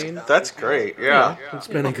comedy scene. That's great. Yeah. It's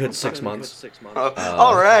been a good 6 months.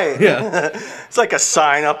 All right. Yeah. It's like a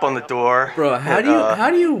sign up on the door. Bro, how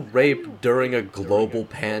do you rape during a global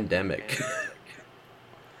pandemic?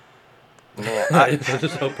 Man, I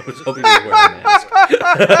was hoping you were wearing a mask.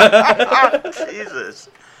 Jesus.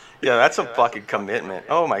 Yeah, that's a fucking commitment.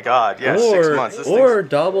 Oh my god. Yeah, or, 6 months. Or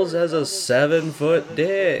doubles as a 7-foot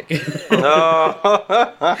dick. No.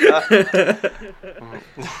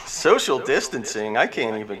 Social distancing. I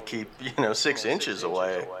can't even keep 6 inches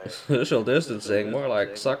away. Social distancing, more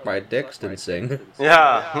like suck my distancing.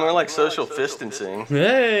 Yeah, more like social fistancing.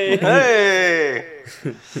 Hey. Hey.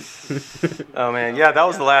 Oh man, yeah, that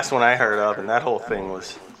was the last one I heard of, and that whole thing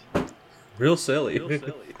was real silly.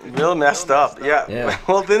 Real messed up, yeah.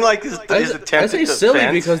 Well, then, his attempted defense. I say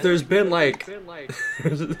silly because there's been,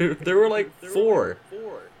 there were, 4.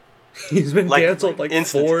 He's been canceled,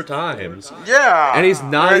 4 times. Yeah! And he's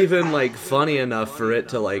not even, funny enough for it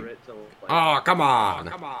to, oh, come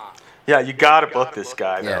on! Yeah, you gotta book this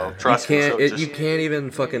guy, though. Yeah. Trust me. You can't even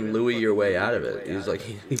fucking Louis your way out of it. He's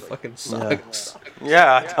he fucking sucks.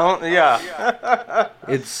 Yeah, don't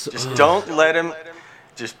let him...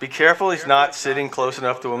 Just be careful he's not sitting close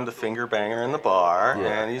enough to him to finger banger in the bar.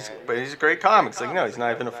 Yeah. And he's a great comic. It's no, he's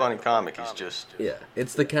not even a funny comic. He's just... Yeah,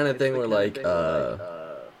 it's the kind of thing where,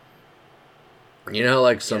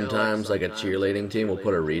 sometimes, a cheerleading team will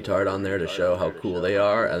put a retard on there to show how cool they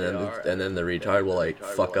are, and then the retard will,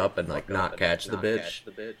 fuck up and, not catch the bitch.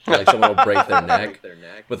 Someone will break their neck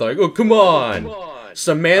with, oh, come on!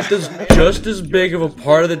 Samantha's just as big of a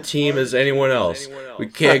part of the team as anyone else. We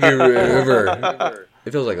can't get rid of her.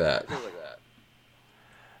 It feels like that.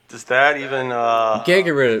 Does that even?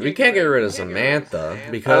 We can't get rid of Samantha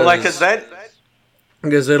because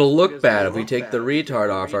it'll look bad if we take the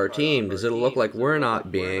retard off our team because it'll look like we're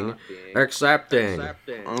not being accepting.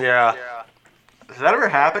 Yeah. Has that ever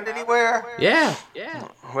happened anywhere? Yeah.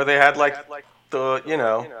 Where they had all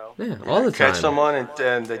the time. Catch someone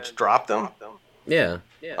and they just drop them. Yeah.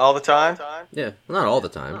 All the time. Yeah. Not all the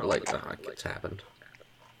time, but it's happened.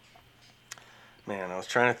 Man, I was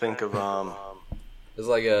trying to think of It's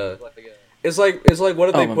like what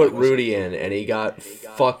if they put Rudy in and he got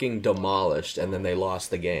fucking demolished and then they lost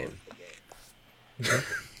the game?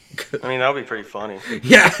 I mean, that would be pretty funny.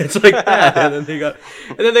 Yeah, it's like that, and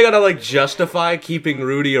then they gotta justify keeping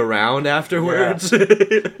Rudy around afterwards. Yeah.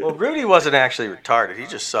 Well, Rudy wasn't actually retarded; he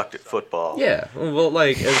just sucked at football. Yeah, well,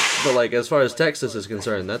 as far as Texas is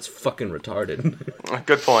concerned, that's fucking retarded.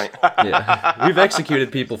 Good point. Yeah, we've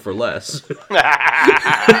executed people for less.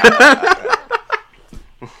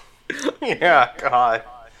 Yeah, God.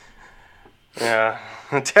 Yeah,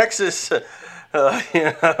 Texas.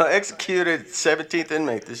 Executed 17th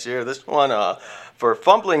inmate this year. This one for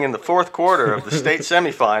fumbling in the 4th quarter of the state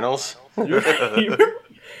semifinals.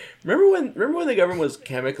 Remember when the government was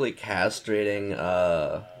chemically castrating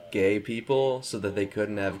gay people so that they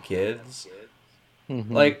couldn't have kids?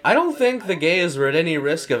 Mm-hmm. I don't think the gays were at any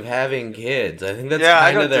risk of having kids. I think that's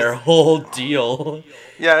kind of their whole deal.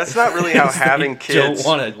 Yeah, that's not really how having kids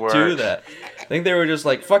don't want to do that. I think they were just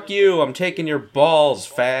fuck you, I'm taking your balls,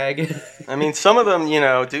 fag. I mean, some of them,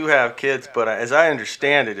 do have kids, but as I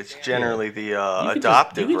understand it, it's generally the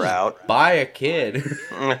adoptive route. Just buy a kid.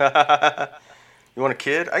 You want a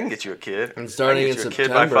kid? I can get you a kid. And starting in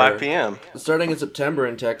September, a kid by 5 p.m. Starting in September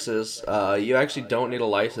in Texas, you actually don't need a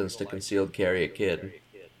license to concealed carry a kid.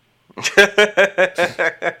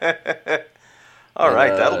 All right,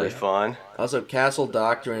 that'll be fun. Also, Castle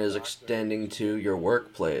Doctrine is extending to your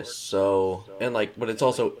workplace. So, but it's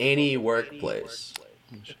also any workplace.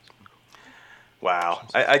 Wow.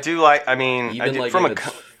 I do like. I mean, Even like from if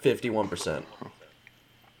it's 51%.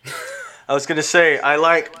 I was gonna say I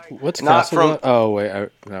like. What's not Castle? from. Oh wait,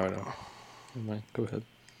 no, I know. Never mind. Go ahead.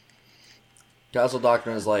 Castle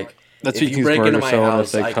Doctrine is like, That's if what you can break into murder my someone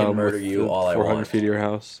house, if they I can come murder with you all I 400 want. feet of your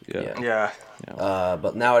house. Yeah. Yeah.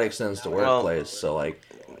 But now it extends to workplace. So like,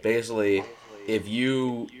 basically, if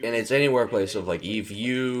you and it's any workplace. So like, if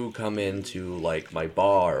you come into like my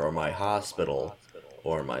bar or my hospital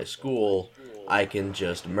or my school, I can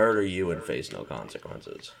just murder you and face no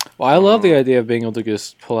consequences. Well, I love the idea of being able to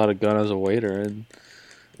just pull out a gun as a waiter and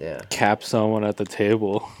cap someone at the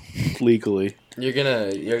table legally. You're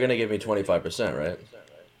gonna give me 25%, right?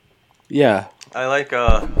 Yeah. I like.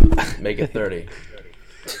 Make it 30.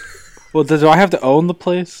 Well, do I have to own the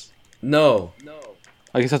place? No.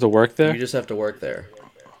 I guess I have to work there? You just have to work there.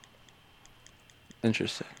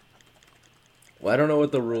 Interesting. Well, I don't know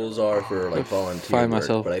what the rules are for like volunteer work,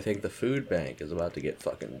 myself. but I think the food bank is about to get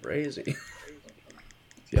fucking brazy.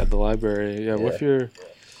 Yeah, the library. Yeah, what if you're...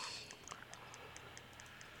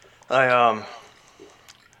 I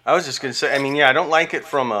was just gonna say. I mean, yeah, I don't like it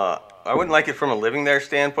from a. I wouldn't like it from a living there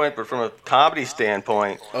standpoint, but from a comedy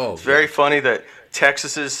standpoint, it's very funny that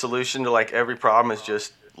Texas's solution to like every problem is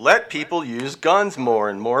just let people use guns more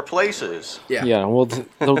in more places. Yeah. Well,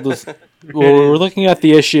 we're looking at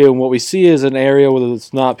the issue, and what we see is an area where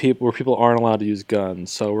it's not people where people aren't allowed to use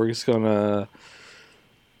guns. So we're just gonna.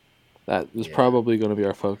 That is probably going to be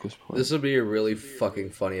our focus point. This would be really fucking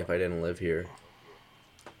funny if I didn't live here.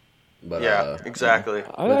 But yeah, exactly.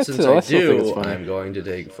 But since I do, I'm going to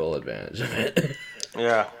take full advantage of it.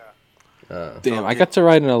 Yeah. Damn, I got to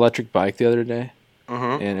ride an electric bike the other day,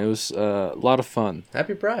 and it was a lot of fun.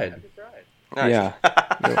 Happy Pride. Nice. Yeah.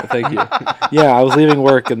 Thank you. Yeah, I was leaving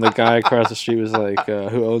work, and the guy across the street was like,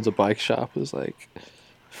 who owns a bike shop, was like,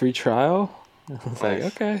 free trial? I was like,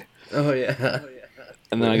 okay. Oh, yeah.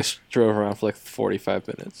 And then I just drove around for like 45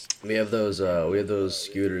 minutes. We have those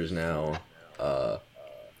scooters now,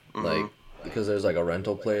 like, because there's like a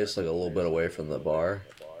rental place like a little bit away from the bar,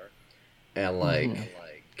 and like,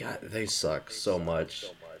 God, they suck so much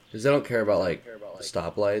because they don't care about like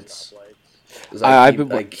stoplights. I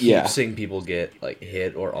keep seeing people get like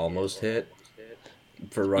hit or almost hit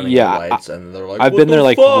for running lights, and they're like, I've been there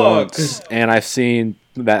like fuck? Once, and I've seen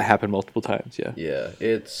that happen multiple times. Yeah,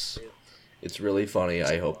 it's really funny.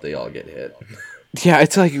 I hope they all get hit. Yeah,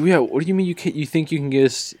 it's like, what do you mean you think you can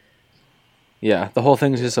just... Yeah, the whole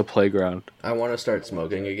thing's just a playground. I want to start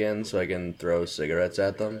smoking again so I can throw cigarettes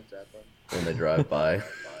at them when they drive by.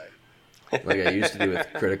 Like I used to do with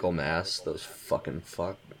Critical Mass, those fucking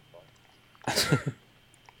fuck.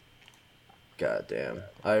 God damn.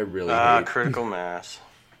 I really hate... Critical Mass.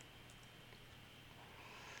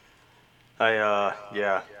 I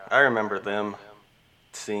remember them,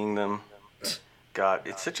 seeing them. God,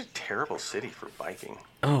 it's such a terrible city for biking.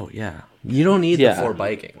 Oh, yeah. You don't need the for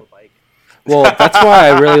biking. Well, that's why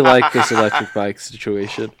I really like this electric bike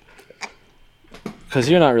situation. Because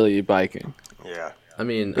you're not really biking. Yeah. I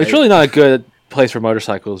mean... It's really not a good place for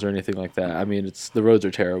motorcycles or anything like that. I mean, the roads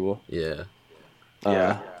are terrible. Yeah.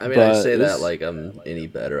 Yeah. I mean, I say that like I'm any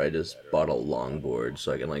better. I just bought a longboard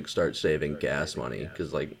so I can like start saving gas money.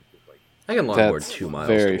 Because like, I can longboard 2 miles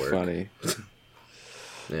very to work. Funny.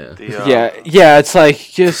 Yeah. Yeah, it's like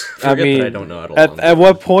just. I mean, I don't know how to at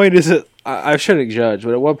what point is it? I shouldn't judge,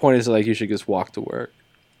 but at what point is it like you should just walk to work?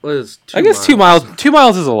 Well, it's 2 miles. 2 miles. 2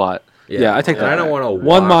 miles is a lot. Yeah, I take that. I don't want to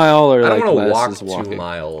 1 mile or I don't like want to less walk is 2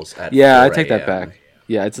 miles at 4 I take that a.m. back.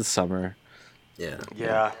 Yeah, it's the summer. Yeah.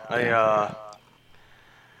 Yeah.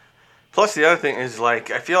 Plus, the other thing is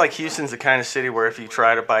like I feel like Houston's the kind of city where if you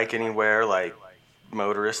try to bike anywhere, like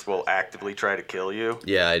motorists will actively try to kill you.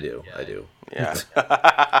 Yeah, I do. Yeah.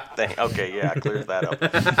 Okay, yeah, clears that up.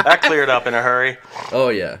 That cleared up in a hurry. Oh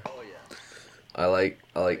yeah. I like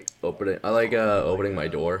opening my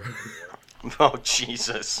door. Oh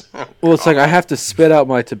Jesus. Well, it's like I have to spit out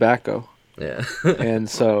my tobacco. Yeah. And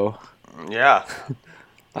so. Yeah.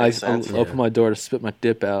 I open my door to spit my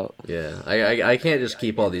dip out. Yeah, I can't just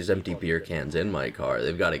keep all these empty beer cans in my car.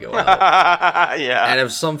 They've got to go out. Yeah. And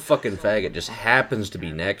if some fucking faggot just happens to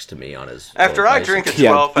be next to me on his... After I drink a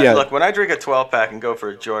 12-pack... Look, when I drink a 12-pack and go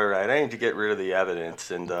for a joyride, I need to get rid of the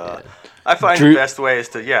evidence. And I find the best way is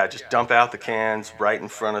to, just dump out the cans right in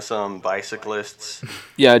front of some bicyclists.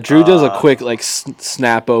 Yeah, Drew does a quick, like,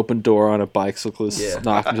 snap open door on a bicyclist,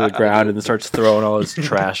 knock him to the ground, and then starts throwing all his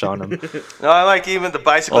trash on him. No, I like even the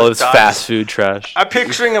bicyclist all his fast food trash. I'm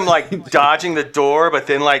picturing him, like, dodging the door, but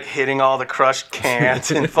then, like, hitting all the crushed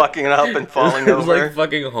cans and fucking it up and falling over. It was like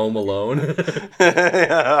fucking Home Alone.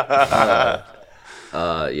 Yeah.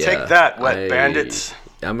 Take that, wet bandits.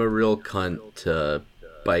 I'm a real cunt to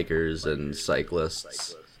bikers and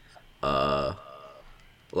cyclists.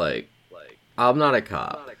 Like, I'm not a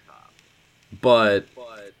cop, but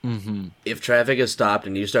if traffic is stopped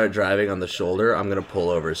and you start driving on the shoulder, I'm gonna pull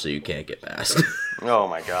over so you can't get past. Oh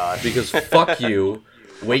my god. Because fuck you.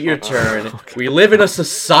 Wait your turn. We live in a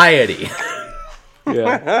society.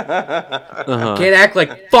 Yeah. Can't act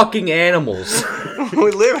like fucking animals.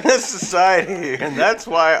 We live in a society, and that's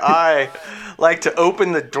why I like to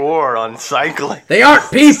open the door on cycling. They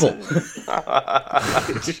aren't people.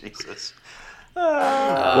 Jesus.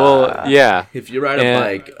 Well, yeah. If you ride a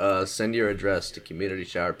bike, send your address to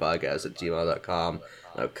communityshowerpodcast@gmail.com,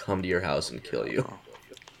 and I'll come to your house and kill you.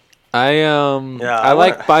 I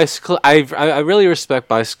like bicycle. I really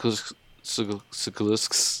respect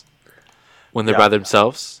cyclists when they're by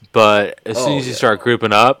themselves, but as soon as you start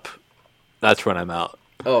grouping up, that's when I'm out.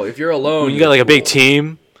 Oh, if you're alone, when you got like a big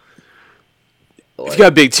team. If you got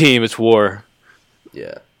a big team, it's war.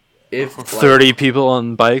 Yeah. If 30 people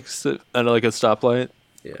on bikes at like a stoplight.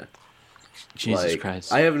 Yeah. Jesus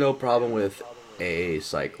Christ. I have no problem with a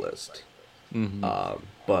cyclist. But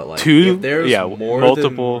like two, if there's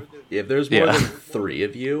multiple. If there's more than 3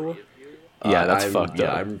 of you, that's fucked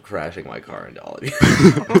up. I'm crashing my car into all of you.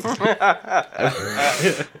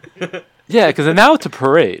 Yeah, because now it's a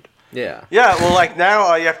parade. Yeah. Yeah, well, like now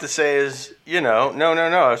all you have to say is, no.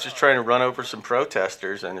 I was just trying to run over some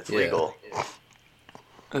protesters, and it's legal.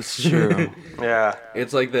 That's true. Yeah.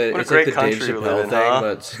 It's like the Dave Chappelle thing,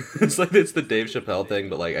 but it's the Dave Chappelle thing,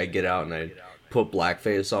 but like I get out and I put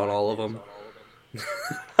blackface on all of them.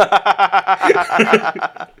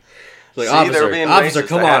 Like, officer,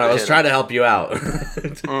 come on! I was trying to help you out.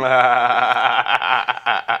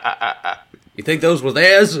 You think those were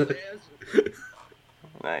theirs?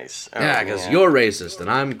 Nice. Yeah, because you're racist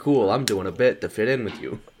and I'm cool. I'm doing a bit to fit in with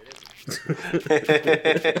you.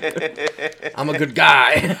 I'm a good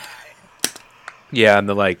guy. Yeah, and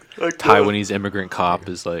the Taiwanese immigrant cop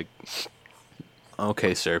is like,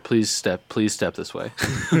 "Okay, sir, please step this way."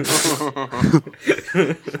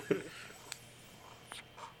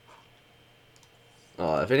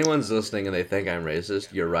 If anyone's listening and they think I'm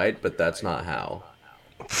racist, you're right, but that's not how.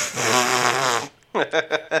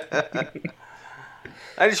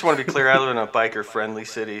 I just want to be clear. I live in a biker-friendly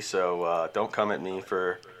city, so don't come at me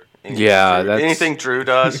for anything Drew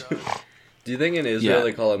does. Do you think in Israel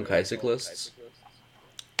they call them bicyclists?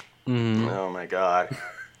 Oh my god.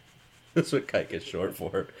 That's what kite is short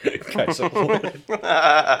for. Bicycle.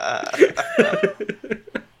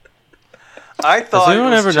 I thought. Has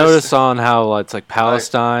anyone ever noticed on how it's like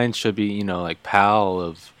Palestine should be, like Pal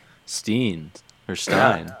of Steen or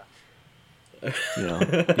Stein? You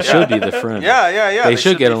should be the friend. Yeah. They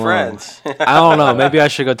should get along. I don't know. Maybe I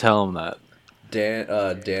should go tell them that. Dan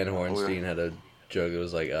Hornstein had a joke. It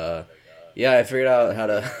was like, I figured out how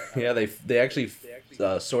to. Yeah, they actually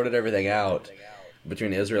sorted everything out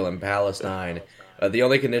between Israel and Palestine. The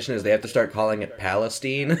only condition is they have to start calling it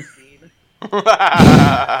Palestine. That's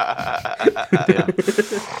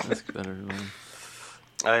better.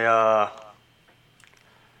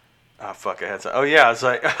 Oh, fuck, I had some. Oh, yeah, I was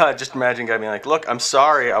like, just imagine a guy being like, look, I'm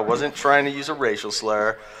sorry, I wasn't trying to use a racial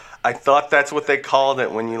slur. I thought that's what they called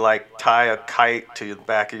it when you, tie a kite to the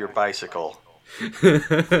back of your bicycle. I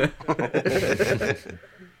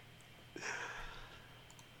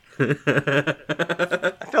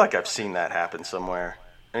feel like I've seen that happen somewhere.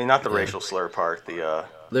 I mean, not the racial slur part,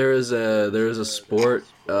 There is a sport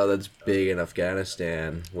that's big in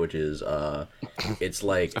Afghanistan, which is it's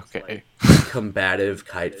like combative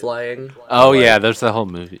kite flying. Oh yeah, there's the whole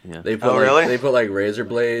movie. Yeah. They put they put razor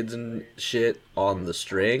blades and shit on the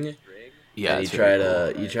string. Yeah, and you try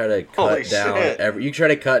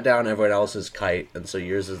to cut down everyone else's kite, and so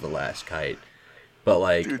yours is the last kite.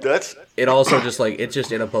 But dude, it also just it's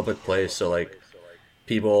just in a public place, so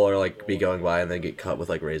people are be going by and then get cut with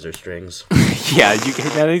razor strings. Yeah,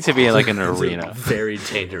 that needs to be in an arena. Very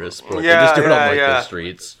dangerous sport. Yeah, they just do it on the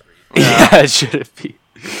streets. Yeah, it should be.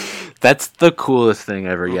 That's the coolest thing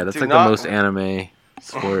ever. Yeah, that's the most anime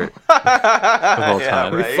sport of all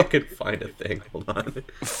time. Right? We fucking find a thing. Hold on.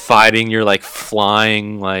 Fighting your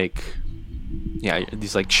flying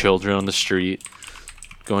these children on the street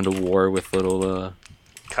going to war with little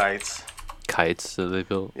kites that they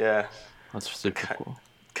built. Yeah. That's super cool.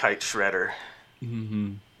 Kite shredder.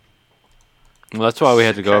 Mm-hmm. Well, that's why we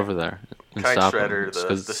had to go over there and Kite stop shredder,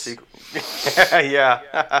 them. the sequel. Yeah.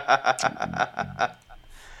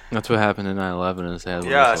 That's what happened in 9/11. Is they had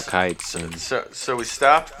little kites. And so we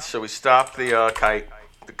stopped the kite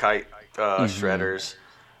shredders,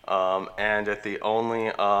 and at the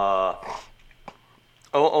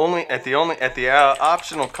only at the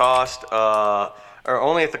optional cost, or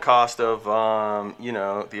only at the cost of the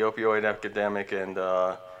opioid epidemic and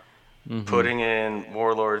putting in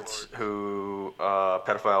warlords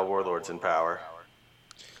pedophile warlords in power.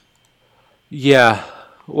 Yeah.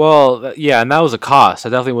 Well, yeah, and that was a cost. That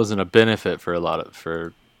definitely wasn't a benefit for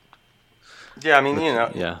Yeah, I mean,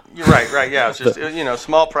 yeah. You're right, yeah. It's just,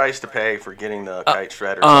 small price to pay for getting the kite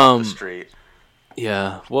shredders off the street.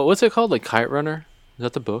 Yeah. What's it called? Like Kite Runner? Is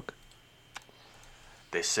that the book?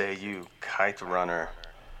 They say you kite runner.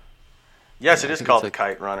 Yes, it is called the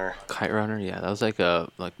Kite Runner. Kite Runner? Yeah, that was like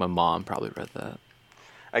my mom probably read that.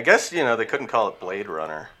 I guess, they couldn't call it Blade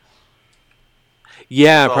Runner.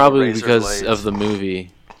 Yeah, probably razor because blades. of the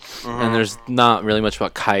movie. And there's not really much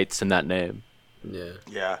about kites in that name. Yeah.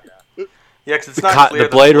 Yeah. Yeah, because it's not clear the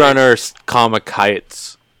Blade Runner, comma,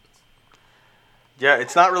 kites. Yeah,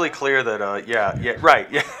 it's not really clear that, right,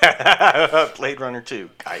 yeah. Blade Runner 2,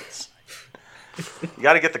 kites. You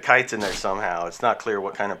got to get the kites in there somehow. It's not clear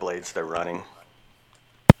what kind of blades they're running.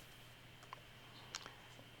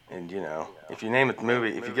 And, if you name it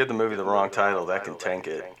movie, if you give the movie the wrong title, that can tank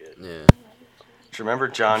it. Yeah. Do you remember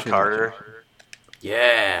John Carter?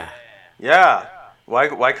 Yeah. Yeah.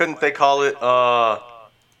 Why couldn't they call it, Yeah,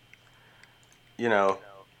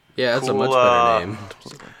 that's cool, a much better name.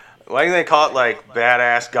 Why didn't they call it, like,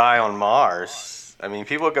 Badass Guy on Mars? I mean,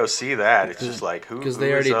 people go see that. It's just like, who? Because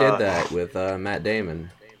they already did that with Matt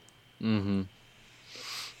Damon. Mm-hmm.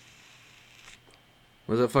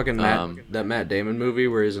 Was it fucking that Matt Damon movie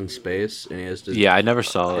where he's in space and he has to? Yeah, I never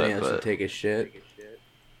saw and it. he has to take his shit.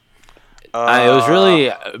 It was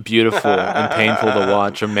really beautiful and painful to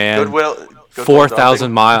watch. A man, Goodwill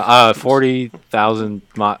 4,000 miles, 40,000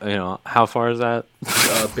 miles. How far is that?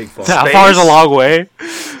 Big far. How far is a long way?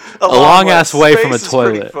 A long ass way from a Space is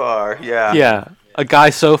toilet. pretty far, yeah. Yeah, a guy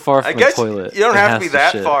so far I from guess the toilet. you don't and have to has be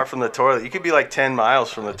that shit. far from the toilet. You could be like 10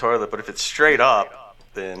 miles from the toilet, but if it's straight up,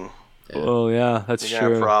 then Oh yeah, that's you're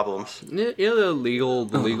gonna have true. problems. Yeah, the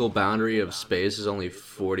legal boundary of space is only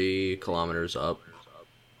 40 kilometers up.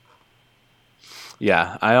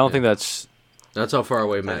 Yeah, I don't think that's. That's how far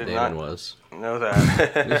away Matt did Damon not- was. Know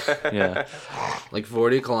that. Yeah, Like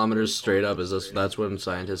 40 kilometers straight up that's when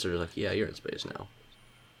scientists are like, yeah, you're in space now.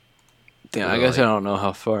 damn. I guess I don't know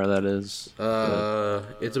how far that is.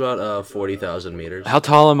 It's about 40,000 meters. How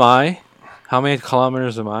tall am I? How many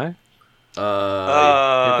kilometers am I?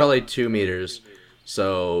 You're probably 2 meters.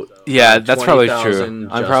 So Yeah, that's probably true.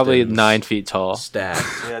 20,000 I'm probably Justins 9 feet tall. stacked.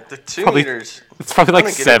 Yeah, the 2 Probably- meters. It's probably I like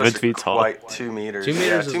don't think 7 any of us are feet tall. Quite 2 meters. 2 meters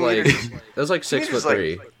yeah, is 2 like meters. that's like 6 meters foot is like-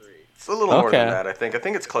 3. It's a little more Okay. than that. I think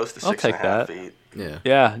it's close to I'll 6.5 take that. feet. Yeah.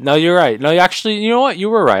 Yeah, no, you're right. No, actually, you know what? You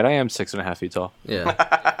were right. I am 6.5 feet tall. Yeah.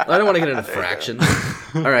 I don't want to get into fractions.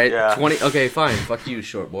 All right, Yeah. 20. Okay, fine. Fuck you,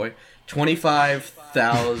 short boy.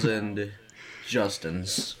 25,000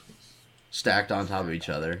 Justins stacked on top of each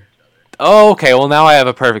other. Oh, okay. Well, now I have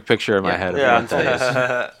a perfect picture in my Yeah. head. Of Yeah. what that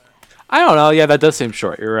is. I don't know. Yeah, that does seem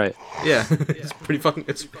short. You're right. Yeah, it's pretty fucking.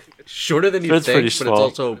 It's shorter than you It's think, pretty but small.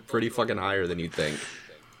 it's also pretty fucking higher than you think.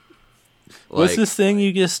 What's Like, this thing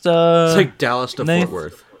you just? It's like Dallas to Nath- Fort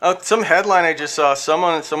Worth. Oh, some headline I just saw.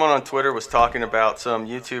 Someone on Twitter was talking about some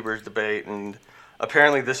YouTubers debate, and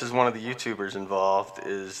apparently this is one of the YouTubers involved.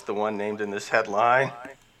 Is the one named in this headline?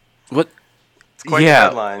 What? It's quite Yeah. the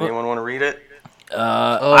headline. Anyone want to read it?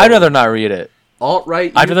 I'd rather not read it.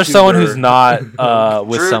 Alt-right I'd rather someone who's YouTuber- not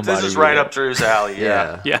with Drew, somebody. this is read right it. up Drew's alley.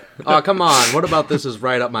 Yeah. Yeah. Oh, come on. What about this is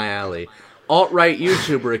right up my alley? Alt-right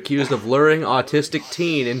YouTuber accused of luring autistic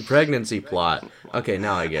teen in pregnancy plot. Okay,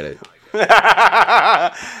 now I get it.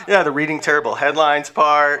 Yeah, the reading terrible headlines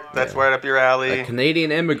part. That's right up your A alley.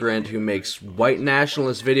 Canadian immigrant who makes white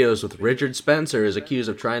nationalist videos with Richard Spencer is accused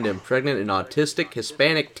of trying to impregnate an autistic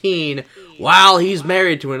Hispanic teen while he's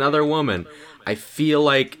married to another woman. I feel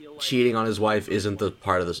like cheating on his wife isn't the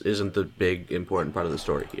big important part of the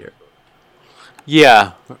story here.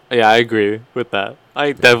 Yeah, I agree with that.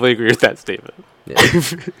 I definitely agree with that statement. Yeah.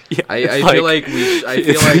 Yeah, I it's feel like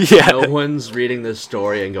yeah. no one's reading this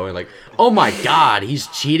story and going like, "Oh my God, he's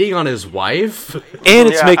cheating on his wife." and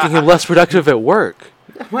it's Yeah. making him less productive at work.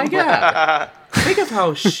 Oh my God, think of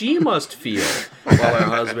how she must feel while her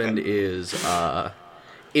husband is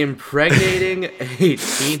impregnating a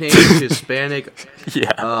teenage Hispanic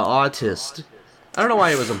Yeah. autist. I don't know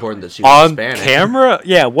why it was important that she was On Hispanic. camera?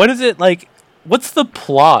 Yeah, what is it like? What's the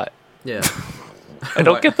plot? Yeah, I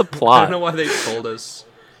don't get the I plot. don't know why they told us.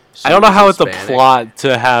 she I don't know was how it's a Hispanic. plot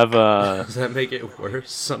to have Does that make it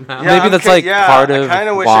worse somehow? Yeah. maybe that's okay, like yeah, part I of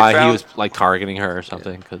kinda wish why it he found- was like targeting her or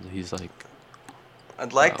something because he's like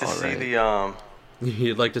I'd like to Oh, see right. the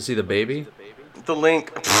You'd like to see the baby? the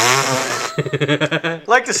link. I'd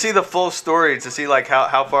like to see the full story to see like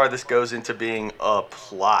how far this goes into being a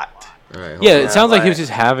plot. All right, Yeah, it sounds like he was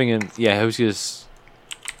just having an. Yeah, he was just.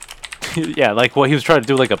 Yeah, like what he was trying to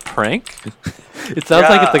do, like a prank. It sounds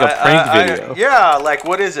like it's like a prank video. Yeah, like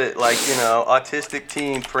what is it? Like, autistic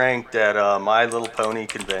teen pranked at My Little Pony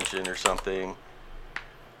convention or something.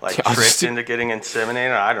 Like tricked into getting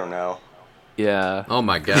inseminated. I don't know. Yeah. Oh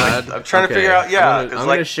my god. I'm trying to figure out. Yeah, I'm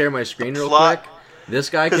gonna share my screen real quick. This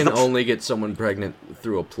guy can only get someone pregnant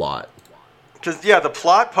through a plot. Because the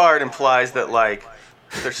plot part implies that like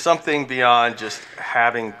there's something beyond just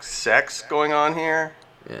having sex going on here.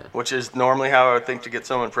 Yeah. Which is normally how I would think to get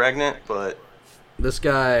someone pregnant, but this is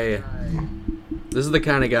the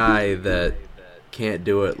kind of guy that can't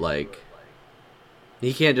do it like.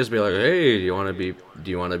 He can't just be like, "Hey, do you want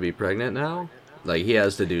to be pregnant now?" Like he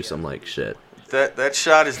has to do some like shit. That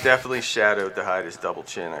shot is definitely shadowed to hide his double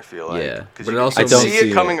chin. I feel like. Yeah, but it also see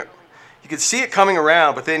it coming. You can see it coming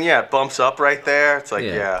around, but then it bumps up right there. It's like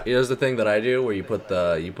He does the thing that I do, where you put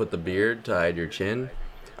the beard to hide your chin.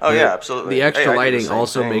 Oh yeah, absolutely. The extra lighting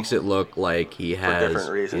also makes it look like he's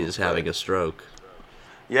having a stroke.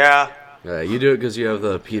 Yeah. You do it because you have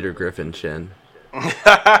the Peter Griffin chin.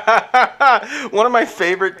 One of my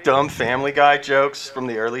favorite dumb Family Guy jokes from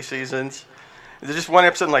the early seasons. There's just one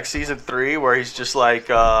episode in like season 3 where he's just like,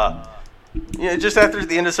 just after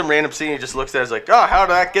the end of some random scene, he just looks at it, like, oh, how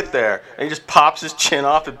did that get there? And he just pops his chin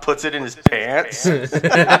off and puts it in his pants.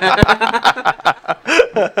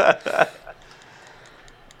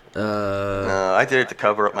 I did it to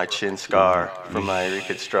cover up my chin scar from my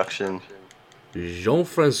reconstruction.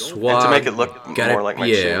 Jean-Francois and to make it look more like my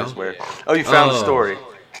chin is weird. Oh, you found the story.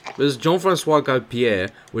 This is Jean-Francois Galpier,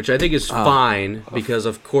 which I think is fine because,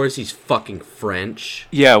 of course, he's fucking French.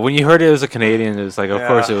 Yeah, when you heard it was a Canadian, it was like, of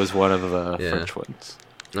course, it was one of the French ones.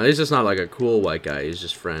 No, he's just not like a cool white guy. He's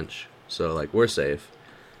just French. So, like, we're safe.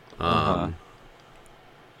 Sure.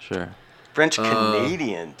 French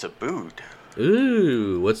Canadian to boot.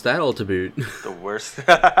 Ooh, what's that all to boot? The worst.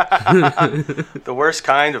 The worst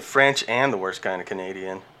kind of French and the worst kind of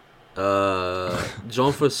Canadian.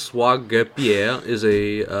 Jean-Francois Galpier is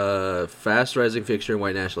a fast-rising fixture in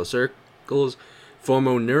white nationalist circles,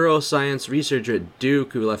 former neuroscience researcher at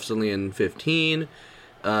Duke who left suddenly in 2015.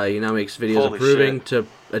 He now makes videos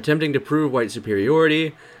attempting to prove white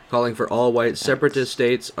superiority, calling for all white separatist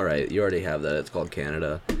states. All right, you already have that. It's called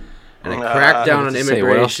Canada. And a crackdown on immigration.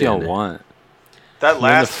 What else do y'all want? That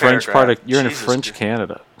last French you're in French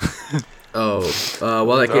Canada. While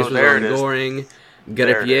that case was ongoing,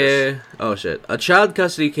 Galpier... Oh, shit. A child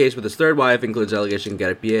custody case with his third wife includes allegation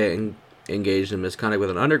Galpier engaged in misconduct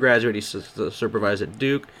with an undergraduate he supervised at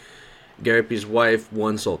Duke. Galpier's wife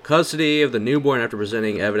won sole custody of the newborn after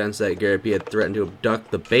presenting evidence that Galpier had threatened to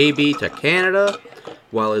abduct the baby to Canada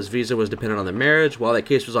while his visa was dependent on their marriage. While that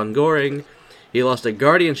case was ongoing, he lost a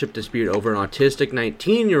guardianship dispute over an autistic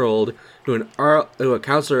 19-year-old who a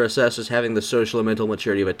counselor assessed as having the social and mental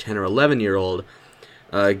maturity of a 10 or 11-year-old.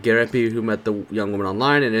 Galpier, who met the young woman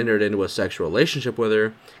online and entered into a sexual relationship with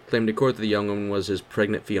her, claimed to court that the young woman was his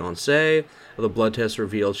pregnant fiancée. The blood test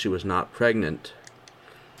revealed she was not pregnant.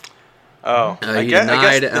 He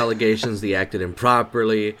denied allegations he acted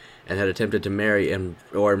improperly and had attempted to marry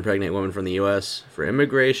or impregnate women from the U.S. for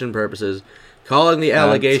immigration purposes, calling the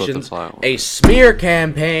allegations a smear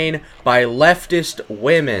campaign by leftist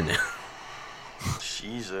women.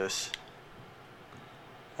 Jesus.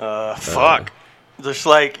 Fuck. Just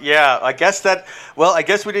like, I guess I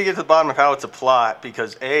guess we didn't get to the bottom of how it's a plot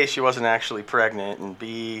because A, she wasn't actually pregnant, and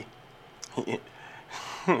B,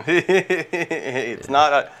 it's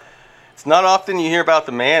not often you hear about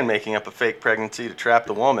the man making up a fake pregnancy to trap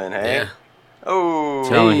the woman, hey? Yeah. Oh.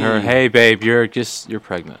 Telling her, hey, babe, you're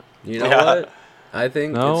pregnant. You know what? I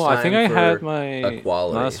think I had my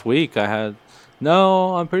equality. Last week. I'm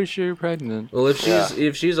pretty sure you're pregnant. Well,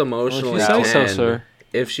 if she's emotionally 10,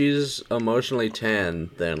 if she's emotionally 10,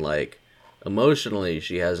 then like emotionally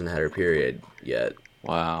she hasn't had her period yet.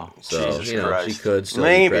 Wow. So Jesus Christ. she could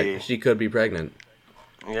still be pregnant.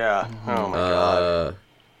 Yeah. Oh my God.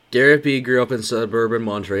 Galpier grew up in suburban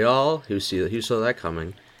Montreal. Who saw that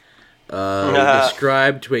coming?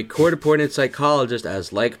 Described to a court-appointed psychologist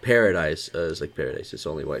as like paradise. It's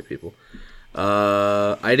only white people.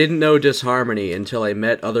 I didn't know disharmony until I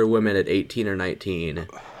met other women at 18 or 19.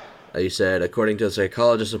 He said, according to the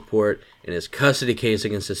psychologist's report, in his custody case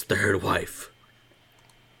against his third wife.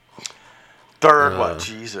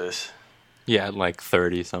 Jesus. Yeah, like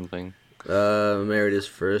 30-something. Married his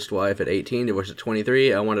first wife at 18, divorced at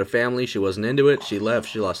 23. I wanted a family. She wasn't into it. She left.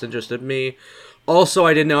 She lost interest in me. Also,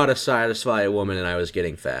 I didn't know how to satisfy a woman, and I was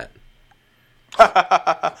getting fat.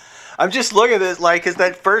 I'm just looking at this, like, because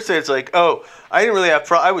that first day it's like, oh, I didn't really have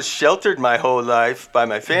I was sheltered my whole life by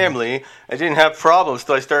my family. I didn't have problems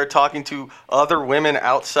till I started talking to other women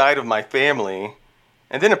outside of my family.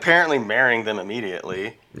 And then apparently marrying them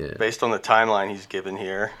immediately, based on the timeline he's given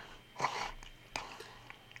here.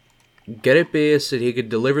 Garipi said he could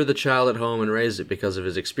deliver the child at home and raise it because of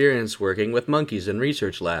his experience working with monkeys in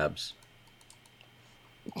research labs.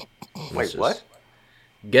 Wait, what?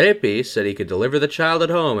 Garipi said he could deliver the child at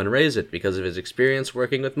home and raise it because of his experience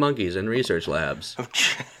working with monkeys in research labs.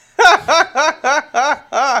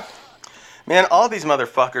 Man, all these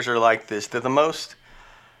motherfuckers are like this. They're the most,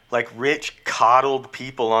 like, rich, coddled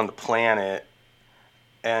people on the planet.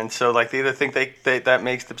 And so, like, they either think they that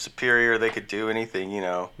makes them superior, or they could do anything, you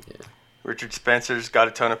know. Yeah. Richard Spencer's got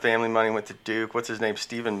a ton of family money, went to Duke. What's his name?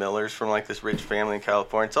 Stephen Miller's from, like, this rich family in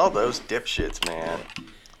California. It's all those dipshits, man.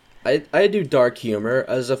 I do dark humor,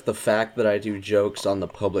 as if the fact that I do jokes on the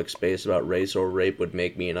public space about race or rape would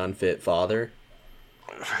make me an unfit father.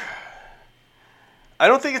 I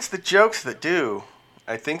don't think it's the jokes that do.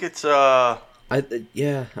 I think it's, I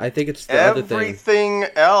think it's the other thing. Everything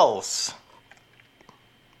else.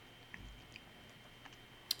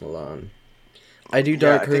 Hold on. I do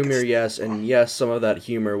dark humor, yes, and yes, some of that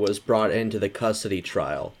humor was brought into the custody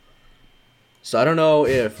trial. So I don't know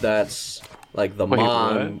if that's, like, the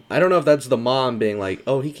mom... What? I don't know if that's the mom being like,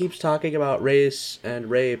 oh, he keeps talking about race and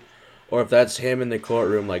rape, or if that's him in the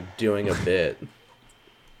courtroom, like, doing a bit.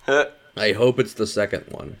 I hope it's the second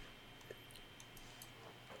one.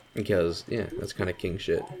 Because, yeah, that's kind of king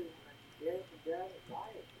shit.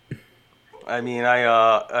 I mean,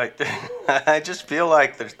 I just feel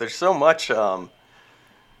like there's so much,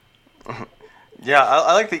 yeah,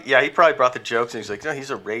 I like the, yeah, he probably brought the jokes, and he's like, no, he's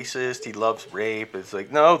a racist, he loves rape. It's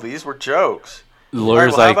like, no, these were jokes. The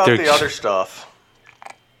lawyer's like, how about the other stuff?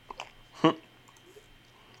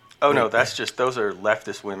 Oh, no, those are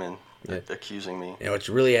leftist women accusing me. You know, what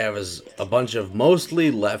you really have is a bunch of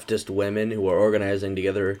mostly leftist women who are organizing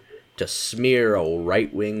together to smear a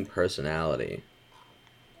right-wing personality.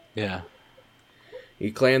 Yeah. He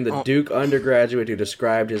claimed the Duke undergraduate who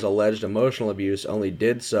described his alleged emotional abuse only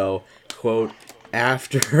did so, quote,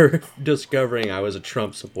 after discovering I was a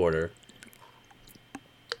Trump supporter.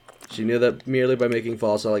 She knew that merely by making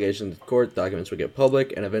false allegations in court, documents would get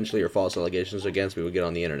public, and eventually her false allegations against me would get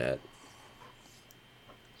on the internet.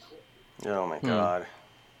 Oh my god.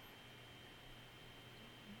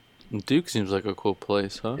 Duke seems like a cool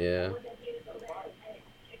place, huh? Yeah.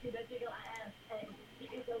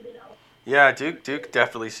 Yeah, Duke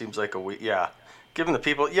definitely seems like yeah. Given the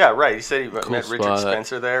people, yeah, right. He said he met Richard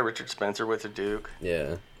Spencer there. Richard Spencer went to Duke.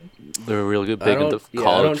 Yeah. They're real good big into college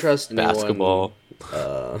I don't trust basketball.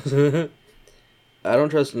 I don't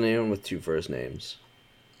trust anyone with two first names.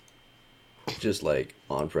 Just, like,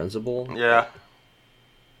 on principle. Yeah.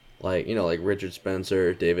 Like, you know, like Richard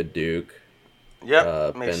Spencer, David Duke.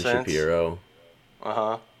 Yep, makes Ben sense. Shapiro.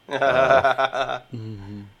 Uh-huh.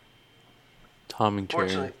 Tom and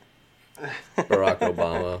Jerry. Barack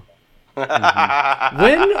Obama.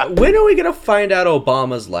 When are we gonna find out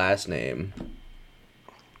Obama's last name?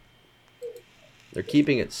 They're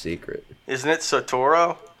keeping it secret. Isn't it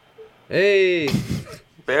Soetoro? Hey,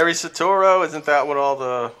 Barry Soetoro. Isn't that what all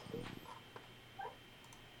the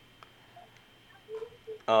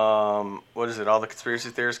what is it? All the conspiracy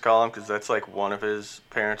theorists call him, because that's like one of his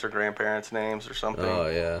parents or grandparents' names or something. Oh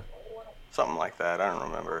yeah, something like that. I don't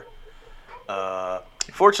remember.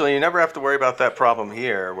 Fortunately, you never have to worry about that problem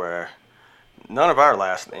here, where none of our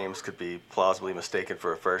last names could be plausibly mistaken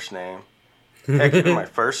for a first name. Heck, even my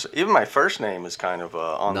first name is kind of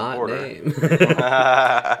on the border. Name.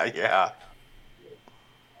 Yeah.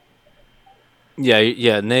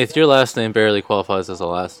 Yeah, Nath, your last name barely qualifies as a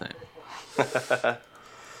last name.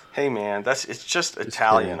 Hey man, it's just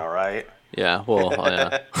Italian, all right? Yeah, well,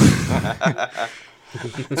 yeah.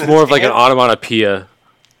 It's more of like an onomatopoeia.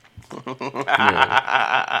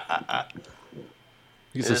 Yeah.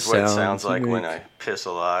 This is what it sounds like when I piss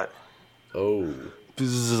a lot. Oh.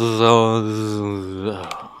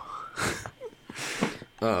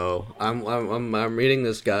 Uh-oh. I'm reading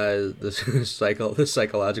this guy, this psychologist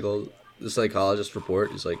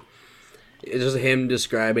report. He's like, it's just him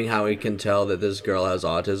describing how he can tell that this girl has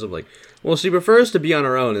autism. Like, well, she prefers to be on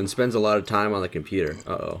her own and spends a lot of time on the computer.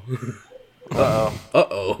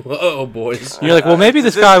 Uh-oh, boys. You're like, well, maybe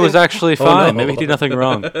this guy was actually fine. No. Maybe he did nothing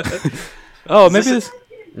wrong.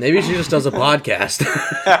 Maybe she just does a podcast.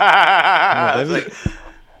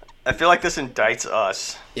 I feel like this indicts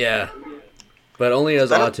us. Yeah. But only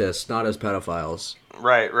as autists, not as pedophiles.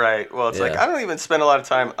 Right. Well, it's like, I don't even spend a lot of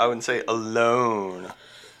time, I wouldn't say, alone.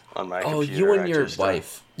 on my computer. Oh, you and your just,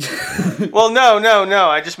 wife. Well, no.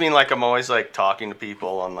 I just mean like I'm always like talking to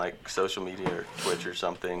people on like social media or Twitch or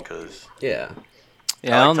something because Yeah.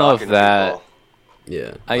 Yeah, I don't know if that.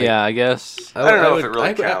 Yeah. Yeah, I guess I don't know if it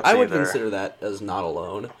really counts I would either. consider that as not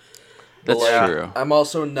alone. that's like, true. I'm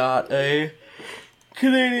also not a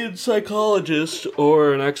Canadian psychologist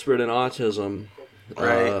or an expert in autism.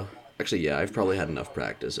 Right. Actually, yeah, I've probably had enough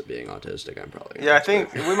practice at being autistic. I'm probably an Yeah, I expert.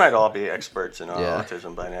 think we might all be experts in Yeah.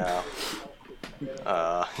 autism by now.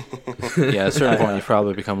 Yeah, at a certain point, you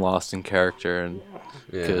probably become lost in character and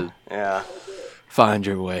Yeah. could Yeah. find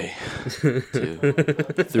your way through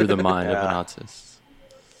the mind of an Yeah. autist.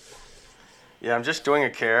 Yeah, I'm just doing a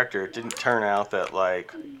character. It didn't turn out that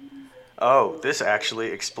like, oh, this actually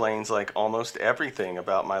explains like almost everything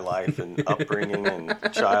about my life and upbringing and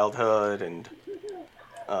childhood and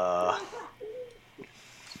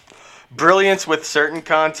brilliance with certain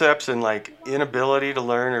concepts and like inability to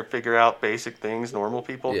learn or figure out basic things normal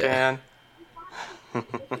people Yeah. can.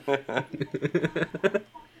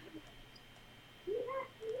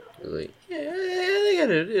 Like, yeah, I think I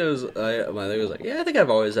did. My thing was like, yeah, I think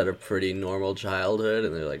I've always had a pretty normal childhood.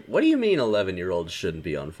 And they're like, what do you mean 11-year-olds shouldn't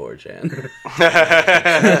be on 4chan?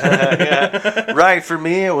 Yeah. Right, for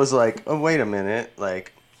me it was like, oh wait a minute,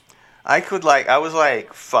 like I was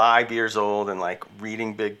like 5 years old and like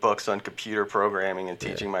reading big books on computer programming and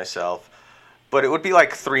teaching myself. But it would be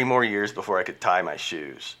like 3 more years before I could tie my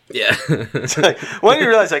shoes. Yeah. It's like, when you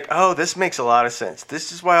realize, like, oh, this makes a lot of sense.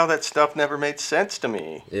 This is why all that stuff never made sense to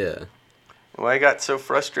me. Yeah. Why I got so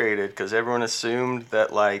frustrated because everyone assumed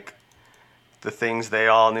that, like, the things they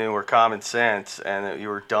all knew were common sense and that you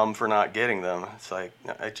were dumb for not getting them. It's like,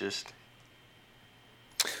 I just...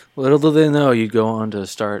 Little did they know you'd go on to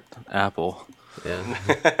start Apple. Yeah.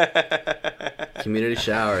 Community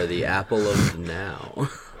Shower, the Apple of now.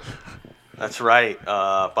 That's right.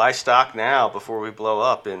 Buy stock now before we blow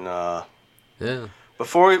up in... Yeah.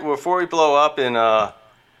 Before we blow up in a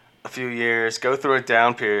few years, go through a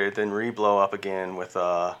down period, then re-blow up again with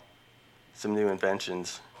some new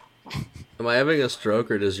inventions. Am I having a stroke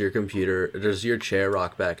or does your chair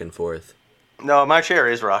rock back and forth? No, my chair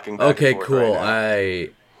is rocking back Okay, and forth cool. right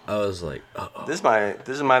now. I was like, uh-oh. This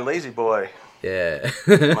is my lazy boy. Yeah.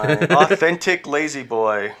 My authentic lazy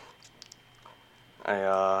boy.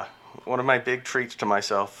 One of my big treats to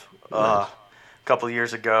myself a couple of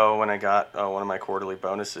years ago when I got one of my quarterly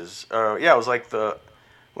bonuses. It was like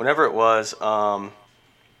whenever it was,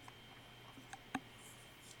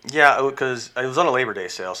 because it was on a Labor Day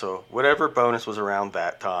sale, so whatever bonus was around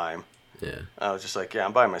that time, Yeah. I was just like, yeah,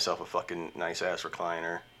 I'm buying myself a fucking nice-ass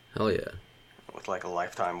recliner Hell yeah. with like a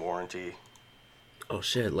lifetime warranty. Oh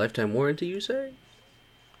shit, lifetime warranty, you say?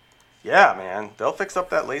 Yeah, man, they'll fix up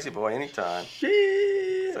that lazy boy anytime. Shit.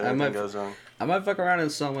 If I anything might goes wrong. fuck around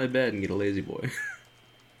and sell my bed and get a lazy boy.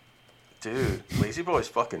 Dude, lazy boys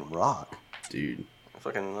fucking rock. Dude.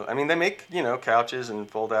 I mean, they make, couches and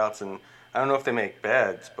fold outs, and I don't know if they make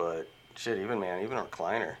beds, but shit, even a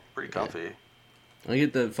recliner, pretty comfy. I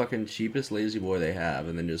get the fucking cheapest lazy boy they have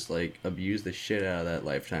and then just like abuse the shit out of that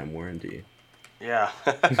lifetime warranty. Yeah.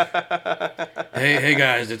 Hey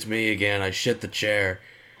guys, it's me again. I shit the chair.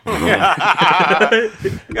 Got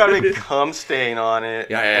a big cum stain on it.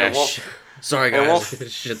 Yeah. Sorry it won't-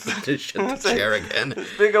 guys. shit the chair again. This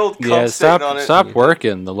big old cum Yeah, stain on it. stop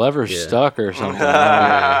working. The lever's stuck or something.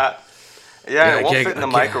 Yeah, it won't fit in the I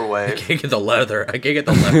microwave. can't get the leather.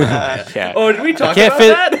 Yeah. Oh, did we talk can't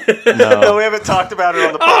about fit- that? No, No. we haven't talked about it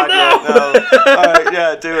on the pod yet. No. All right,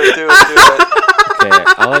 yeah, do it. Okay,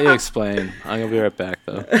 I'll let you explain. I'm gonna be right back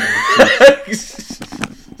though.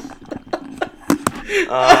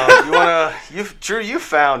 Drew, you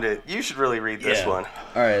found it. You should really read this one.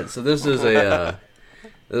 All right, so this is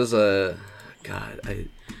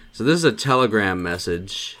a Telegram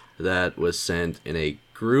message that was sent in a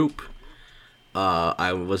group.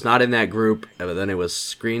 I was not in that group, but then it was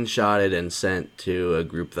screenshotted and sent to a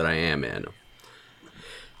group that I am in.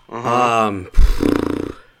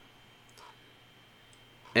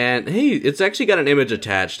 And hey, it's actually got an image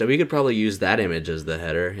attached. We could probably use that image as the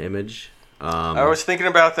header image. I was thinking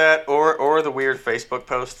about that, or the weird Facebook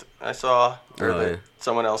post I saw, or that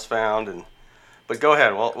someone else found. But go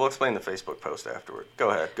ahead. We'll explain the Facebook post afterward. Go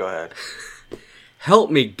ahead. Help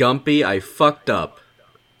me, Gumpy. I fucked up.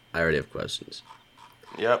 I already have questions.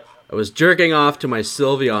 Yep. I was jerking off to my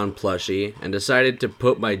Sylveon plushie and decided to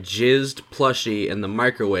put my jizzed plushie in the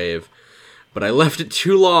microwave, but I left it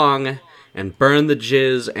too long and burned the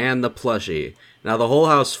jizz and the plushie. Now the whole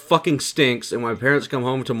house fucking stinks, and when my parents come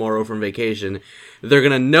home tomorrow from vacation, they're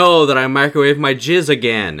gonna know that I microwaved my jizz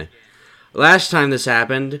again. Last time this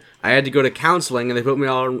happened, I had to go to counseling, and they put me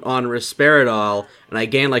on Risperidol, and I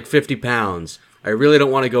gained like 50 pounds. I really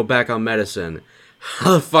don't want to go back on medicine.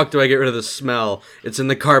 How the fuck do I get rid of the smell? It's in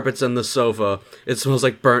the carpets and the sofa. It smells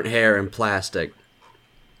like burnt hair and plastic.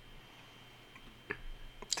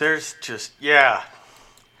 There's just,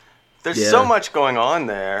 There's so much going on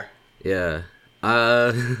there. Yeah.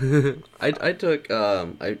 I took,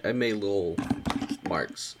 I made little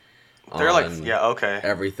marks. They're like, okay.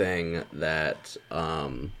 Everything that,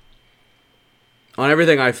 on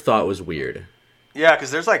everything I thought was weird. Yeah,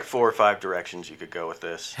 because there's like 4 or 5 directions you could go with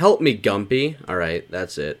this. Help me, Gumpy. Alright,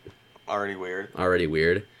 that's it. Already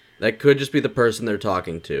weird. That could just be the person they're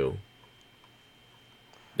talking to.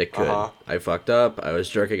 It could. I fucked up. I was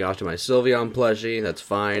jerking off to my Sylveon plushie. That's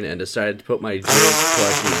fine. And decided to put my Jizz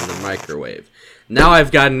plushie in the microwave. Now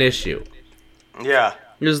I've got an issue. Yeah.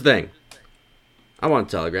 Here's the thing. I'm on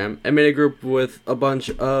Telegram. I made a group with a bunch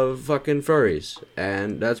of fucking furries.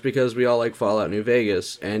 And that's because we all like Fallout New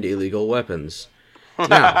Vegas and illegal weapons.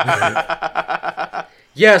 Now,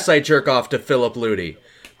 yes, I jerk off to Philip Ludi.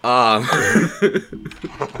 But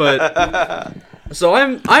so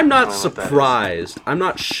I'm not surprised. I'm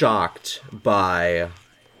not shocked by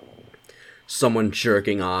someone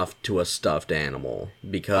jerking off to a stuffed animal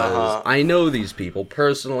because I know these people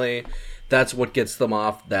personally. That's what gets them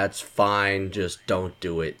off. That's fine. Just don't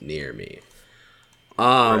do it near me.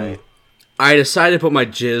 Right. I decided to put my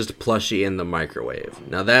jizzed plushie in the microwave.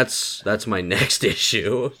 Now that's my next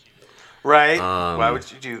issue. Right. Why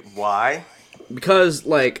would you do? Why? Because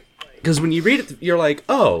when you read it, you're like,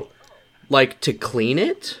 oh, like to clean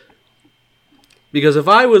it. Because if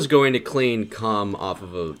I was going to clean cum off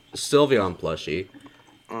of a Sylveon plushie,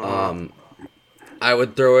 I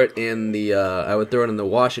would throw it in the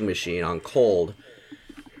washing machine on cold.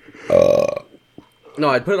 No,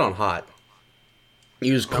 I'd put it on hot.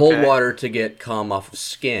 Use cold water to get cum off of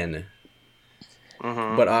skin.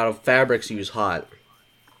 But out of fabrics, use hot.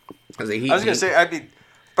 I was gonna say,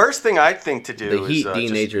 first thing I'd think to do the heat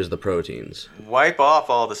denatures the proteins. Wipe off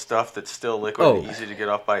all the stuff that's still liquid and easy to get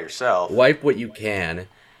off by yourself. Wipe what you can.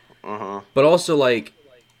 But also, like,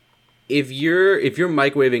 if you're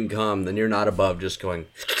microwaving cum, then you're not above just going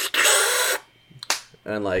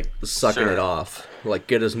and like sucking it off. Like,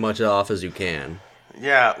 get as much off as you can.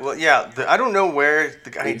 Yeah, well, I don't know where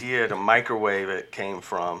the idea to microwave it came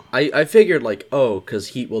from. I figured, like, because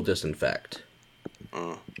heat will disinfect.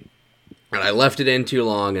 And I left it in too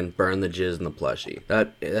long and burned the jizz in the plushie.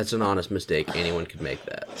 That's an honest mistake. Anyone could make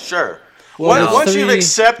that. Sure. Well, once you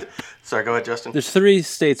accept... Sorry, go ahead, Justin. There's 3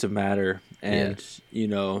 states of matter, and,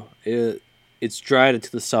 it's dried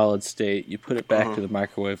into the solid state. You put it back to the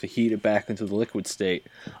microwave to heat it back into the liquid state,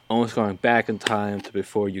 almost going back in time to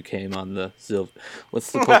before you came on the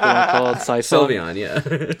what's the Pokemon called? Sylveon, yeah.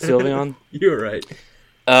 Sylveon? You were right.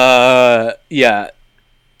 Yeah.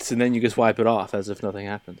 So then you just wipe it off as if nothing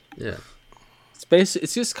happened. Yeah.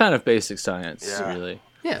 It's just kind of basic science, really.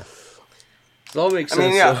 Yeah. It all makes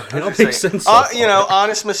sense. I mean, it all makes sense.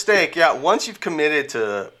 Honest mistake. Yeah, once you've committed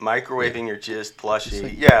to microwaving your jizzed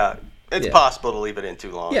plushie, it's possible to leave it in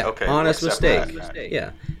too long. Yeah, okay, honest mistake.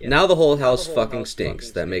 Yeah. Now the whole house fucking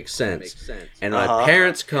stinks. That makes sense. And my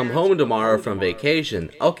parents come home tomorrow from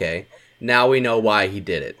vacation. Okay, now we know why he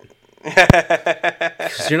did it.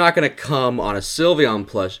 Because you're not going to come on a Sylveon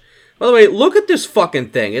plush. By the way, look at this fucking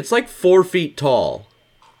thing. It's like 4 feet tall.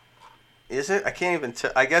 Is it? I can't even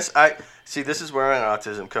tell. I guess see, this is where my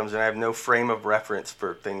autism comes in. I have no frame of reference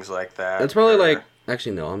for things like that. It's probably like...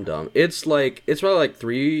 Actually, no, I'm dumb. It's probably like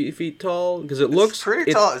 3 feet tall because it looks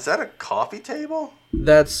pretty tall. Is that a coffee table?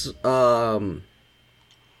 That's there's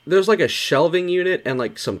like a shelving unit and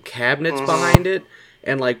like some cabinets behind it,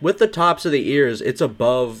 and like with the tops of the ears, it's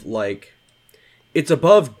above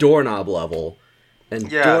doorknob level, and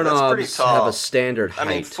doorknobs have a standard height. I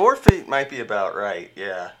mean, 4 feet might be about right.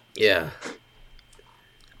 Yeah. Yeah.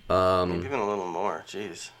 Maybe even a little more.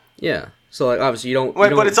 Jeez. Yeah. So, like, obviously, you don't...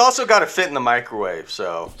 But it's also got to fit in the microwave,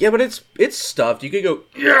 so... Yeah, but it's stuffed. You could go,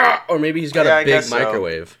 or maybe he's got a big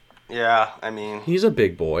microwave. So. Yeah, I mean... He's a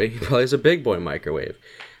big boy. He probably has a big boy microwave.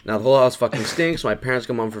 Now, the whole house fucking stinks. My parents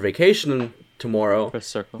come home for vacation tomorrow. Press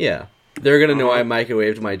circle. Yeah. They're going to know I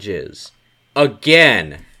microwaved my jizz.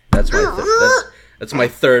 Again! That's my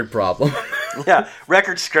third problem. Yeah,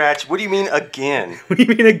 record scratch. What do you mean again? What do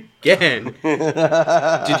you mean again?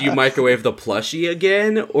 Did you microwave the plushie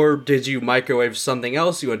again? Or did you microwave something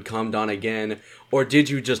else you had cummed on again? Or did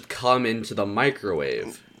you just come into the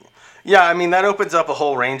microwave? Yeah, I mean, that opens up a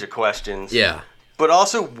whole range of questions. Yeah. But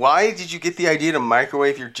also, why did you get the idea to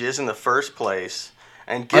microwave your jizz in the first place?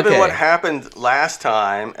 And given what happened last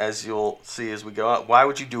time, as you'll see as we go on, why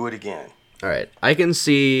would you do it again? All right, I can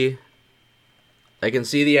see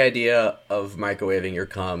the idea of microwaving your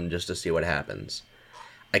cum just to see what happens.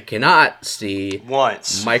 I cannot see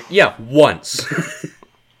once. Once.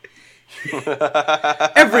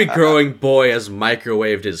 Every growing boy has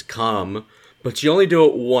microwaved his cum, but you only do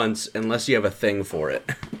it once unless you have a thing for it.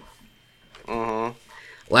 Mm-hmm.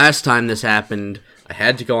 Last time this happened, I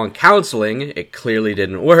had to go on counseling. It clearly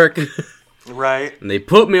didn't work. Right. And they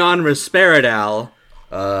put me on Risperidal.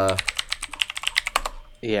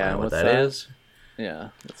 Yeah, I don't know what what's that that? is. Yeah,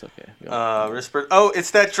 that's okay.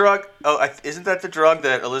 It's that drug. Oh, isn't that the drug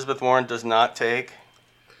that Elizabeth Warren does not take?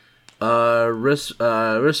 Risperidal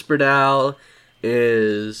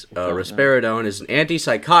is risperidone is an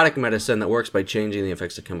antipsychotic medicine that works by changing the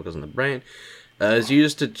effects of chemicals in the brain. Is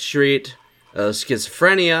used to treat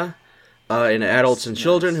schizophrenia in adults and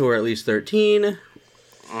children who are at least 13.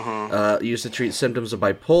 Mm-hmm. Used to treat symptoms of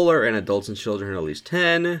bipolar in adults and children who are at least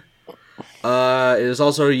 10. It is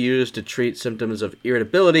also used to treat symptoms of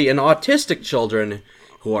irritability in autistic children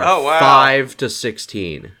who are 5 to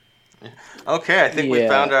 16. Okay, I think we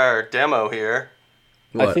found our demo here.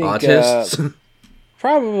 What, I think, autists?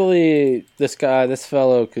 Probably this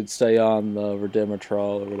fellow could stay on the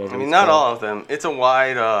Redemotrol or whatever. I mean, not all of them. It's a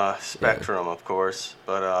wide spectrum, of course,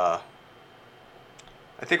 but I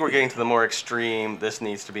think we're getting to the more extreme. This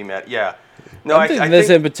needs to be met. Yeah. No, I think this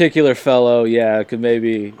in particular fellow, could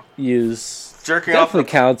maybe use jerking off definitely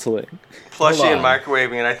counseling. Plushie and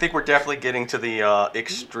microwaving, and I think we're definitely getting to the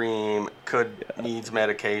extreme needs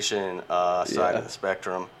medication side of the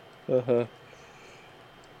spectrum. Uh-huh.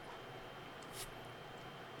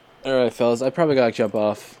 All right, fellas, I probably gotta jump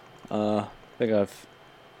off. I think I've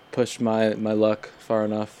pushed my luck far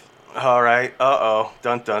enough. All right. Uh-oh.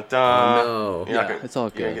 Dun, dun, dun. Oh, no. It's all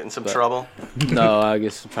good. You're getting some trouble? No, I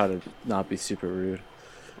guess I'm trying to not be super rude.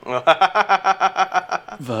 But,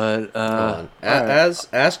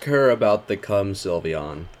 ask her about the cum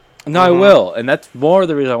Sylveon. No, I will, and that's more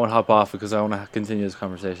the reason I want to hop off, because I want to continue this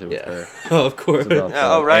conversation with her. Oh, of course.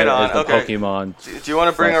 Right on. Okay. Pokemon. Do you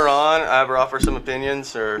want to bring her on? Have her offer some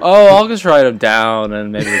opinions, or? Oh, I'll just write them down,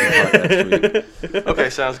 and maybe we can talk next week. Okay,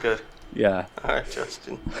 sounds good. Yeah. All right,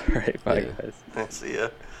 Justin. All right, bye, guys. See ya.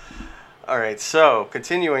 All right, so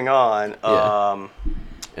continuing on.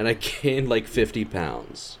 And I gained like 50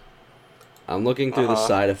 pounds. I'm looking through the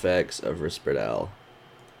side effects of Risperidal.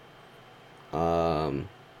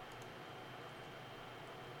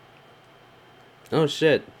 Oh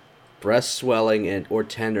shit. Breast swelling or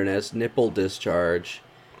tenderness, nipple discharge.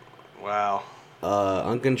 Wow.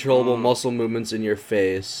 Uncontrollable muscle movements in your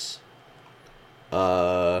face.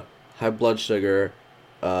 High blood sugar.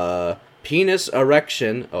 Penis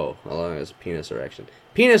erection. Oh, how long is penis erection?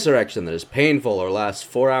 Penis erection that is painful or lasts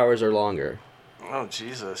 4 hours or longer. Oh,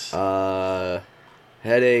 Jesus.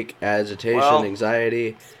 Headache, agitation,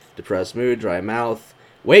 anxiety, depressed mood, dry mouth,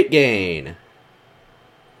 weight gain.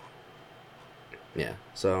 Yeah,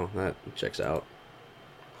 so that checks out.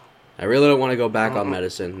 I really don't want to go back on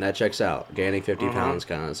medicine. That checks out. Gaining 50 pounds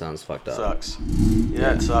kind of sounds fucked up. Sucks.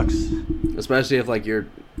 Yeah, it sucks. Especially if, like, your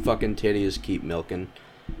fucking titties keep milking.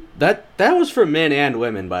 That was for men and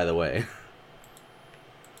women, by the way.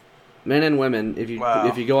 Men and women, if you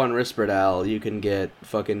go on Risperidal, you can get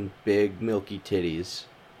fucking big, milky titties.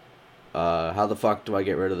 How the fuck do I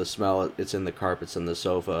get rid of the smell? It's in the carpets and the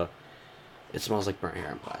sofa. It smells like burnt hair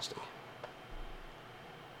and plastic.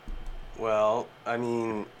 Well, I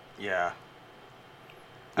mean, yeah.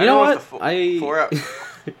 You know what?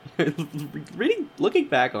 Looking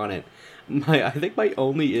back on it, I think my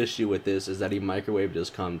only issue with this is that he microwaved his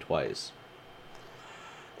cum twice.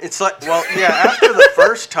 It's like, well, yeah, after the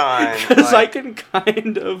first time. Because I can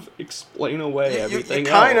kind of explain away everything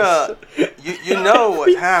else. You know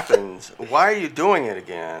what happens. Why are you doing it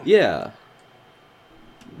again? Yeah.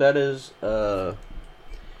 That is, was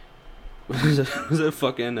it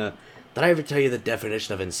fucking, did I ever tell you the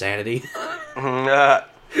definition of insanity?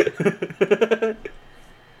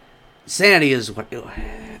 Insanity is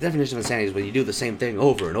definition of insanity is when you do the same thing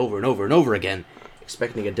over and over and over and over again,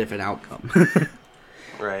 expecting a different outcome.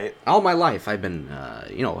 Right. All my life, I've been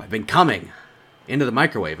coming into the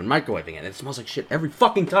microwave and microwaving it. It smells like shit every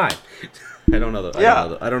fucking time. I don't know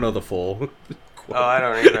I don't know the full quote. Oh, I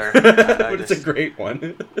don't either. But it's a great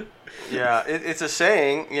one. Yeah, it's a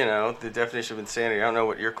saying. You know, the definition of insanity. I don't know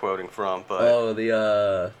what you're quoting from, but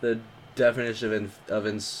the definition of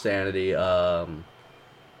insanity.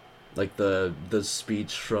 Like the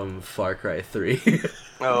speech from Far Cry 3.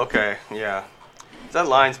 Oh, okay, yeah. That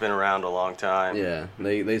line's been around a long time. Yeah,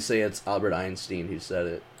 they say it's Albert Einstein who said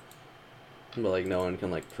it, but like no one can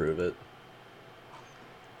like prove it.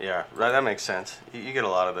 Yeah, right. That makes sense. You get a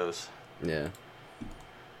lot of those. Yeah.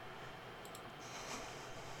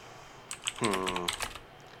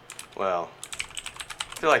 Well,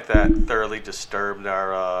 I feel like that thoroughly disturbed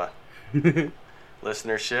our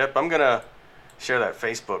listenership. I'm gonna share that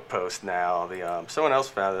Facebook post now. Someone else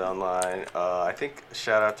found it online. I think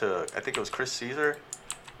it was Chris Caesar,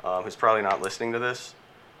 who's probably not listening to this.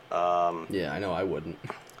 Yeah, I know I wouldn't.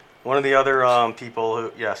 One of the other people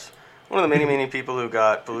who, yes, one of the many people who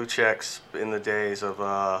got blue checks in the days of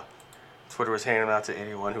Twitter was handing them out to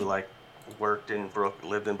anyone who lived in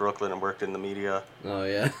Brooklyn and worked in the media. Oh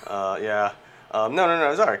yeah. Yeah. No,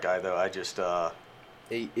 he's an alright guy though. I just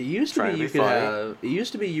It used to be you could have. It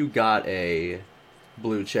used to be you got a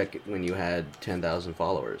blue check when you had 10,000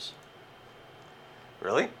 followers.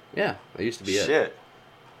 Really? Yeah, that used to be it. Shit.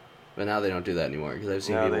 But now they don't do that anymore because I've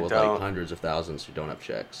seen No, people they with don't. like hundreds of thousands who don't have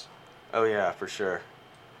checks. Oh yeah, for sure.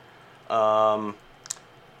 Yeah,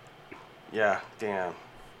 damn.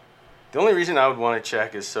 The only reason I would want to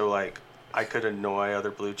check is so I could annoy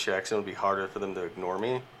other blue checks and it would be harder for them to ignore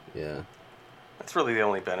me. Yeah. That's really the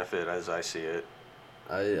only benefit as I see it.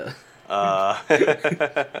 There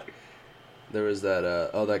was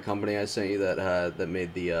that that company I sent you that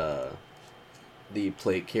made the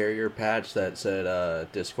plate carrier patch that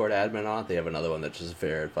said Discord admin on it. They have another one that's just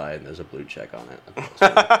verified and there's a blue check on it.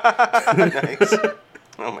 Nice.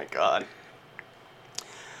 Oh my god.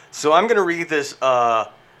 So I'm gonna read this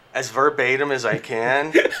as verbatim as I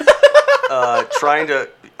can.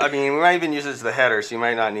 We might even use it as the header, so you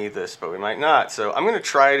might not need this, but we might not. So I'm gonna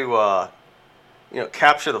try to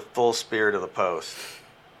capture the full spirit of the post.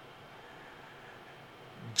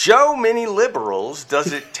 Joe many liberals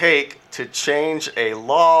does it take to change a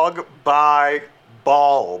log by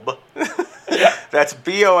bulb? That's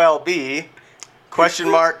BOLB. Question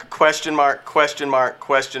mark, question mark, question mark,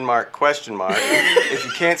 question mark, question mark. If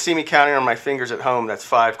you can't see me counting on my fingers at home, that's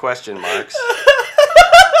 5 question marks.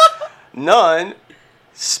 None,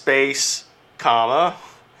 space, comma,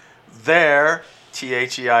 there,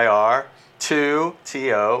 THEIR, to,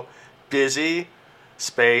 TO, busy,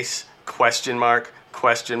 space, question mark,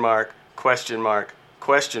 question mark, question mark,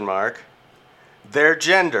 question mark, their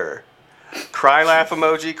gender. Cry laugh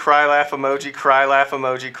emoji, cry laugh emoji, cry laugh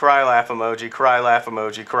emoji, cry laugh emoji, cry laugh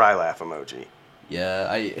emoji, cry laugh emoji. Yeah,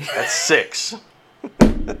 That's 6.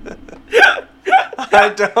 I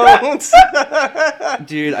don't.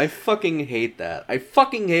 Dude, I fucking hate that. I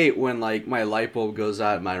fucking hate when my light bulb goes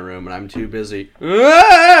out in my room and I'm too busy.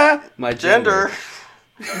 My gender.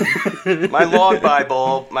 My log by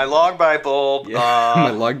bulb. My log by bulb. Yeah.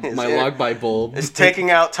 my log by bulb is taking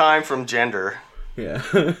out time from gender. Yeah.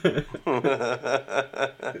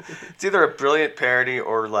 It's either a brilliant parody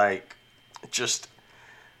or just.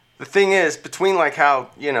 The thing is, between how,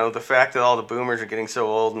 the fact that all the boomers are getting so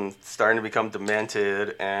old and starting to become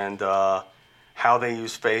demented and how they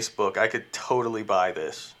use Facebook, I could totally buy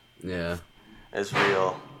this. Yeah. As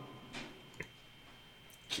real.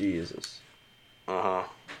 Jesus. Uh-huh.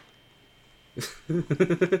 I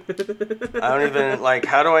don't even,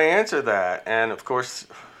 how do I answer that? And, of course,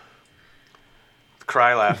 the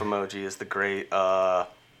cry laugh emoji is the great, I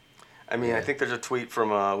think there's a tweet from,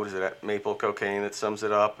 Maple Cocaine that sums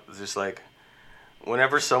it up. It's just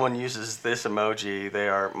whenever someone uses this emoji, they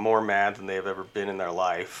are more mad than they've ever been in their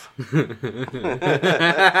life. And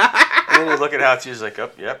then you look at how it's used,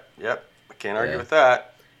 yep, I can't argue with that.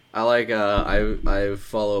 I I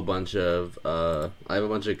follow a bunch of I have a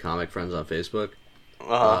bunch of comic friends on Facebook.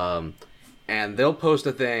 Uh-huh. And they'll post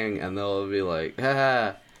a thing and they'll be like,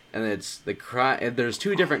 haha, and it's the cry. And there's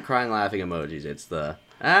 2 different crying laughing emojis. It's the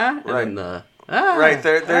and then the right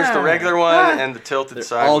there's the regular one and the tilted they're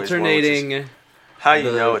sideways alternating one, how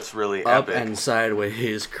you know it's really up epic. and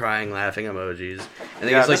sideways crying laughing emojis. And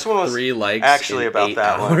Yeah, it's this one was 3 likes actually in about 8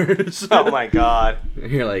 that hours. one. Oh my god.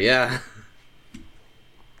 You're like, yeah.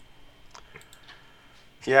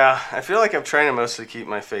 Yeah, I feel like I'm trying to mostly keep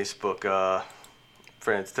my Facebook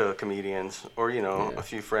friends to comedians or, a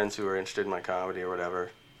few friends who are interested in my comedy or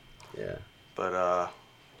whatever. Yeah. But,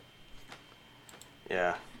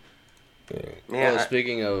 yeah. Man,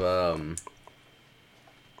 speaking of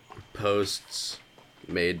posts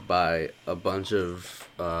made by a bunch of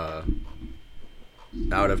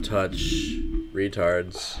out-of-touch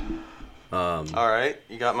retards... all right,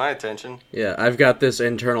 you got my attention. Yeah, I've got this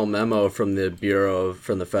internal memo from the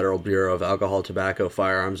Federal Bureau of Alcohol, Tobacco,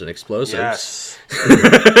 Firearms, and Explosives. Yes.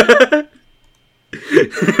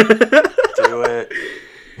 Do it.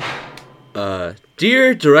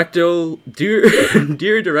 Dear Director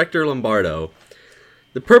Lombardo,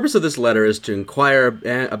 the purpose of this letter is to inquire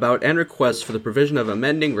about and request for the provision of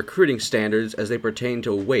amending recruiting standards as they pertain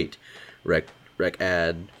to weight, rec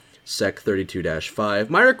ad, Sec 32-5.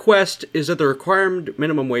 My request is that the required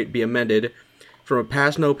minimum weight be amended from a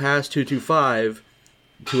pass-no-pass 225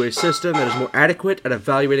 to a system that is more adequate at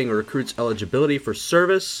evaluating a recruit's eligibility for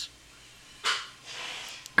service.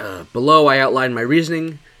 Below, I outline my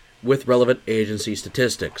reasoning with relevant agency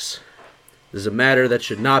statistics. This is a matter that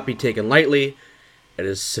should not be taken lightly. It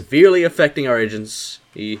is severely affecting our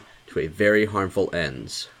agency to a very harmful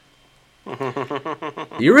ends.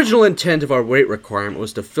 The original intent of our weight requirement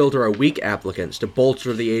was to filter our weak applicants to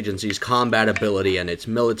bolster the agency's combat ability and its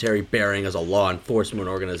military bearing as a law enforcement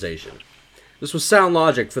organization. This was sound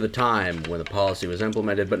logic for the time when the policy was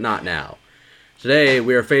implemented, but not now. Today,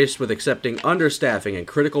 we are faced with accepting understaffing in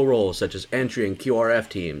critical roles such as entry and QRF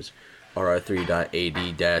teams,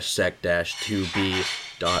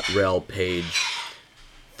 RR3.AD-Sec-2B.rel page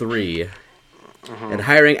 3, and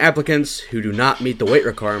hiring applicants who do not meet the weight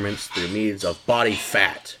requirements through means of body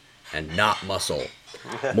fat and not muscle.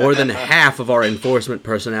 More than half of our enforcement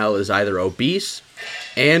personnel is either obese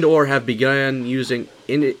and or have begun using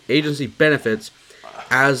agency benefits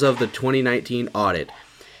as of the 2019 audit.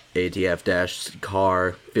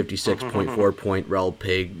 ATF-CAR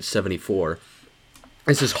 56.4.rel-PIG 74.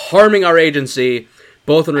 This is harming our agency,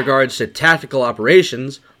 both in regards to tactical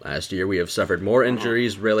operations. Last year, we have suffered more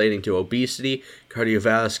injuries relating to obesity,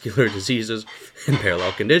 cardiovascular diseases, and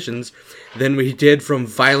parallel conditions than we did from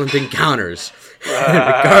violent encounters in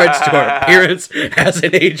regards to our appearance as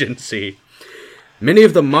an agency. Many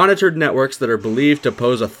of the monitored networks that are believed to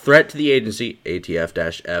pose a threat to the agency,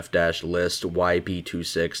 ATF-F-list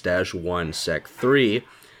YP26-1 Sec 3,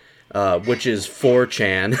 which is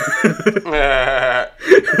 4chan,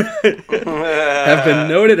 have been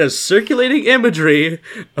noted as circulating imagery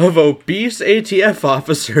of obese ATF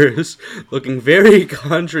officers looking very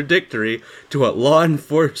contradictory to what law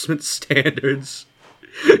enforcement standards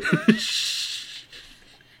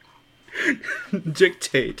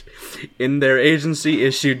dictate in their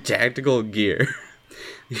agency-issued tactical gear.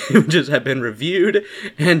 The images have been reviewed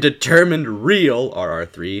and determined real,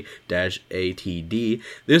 RR3-ATD.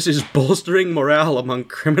 This is bolstering morale among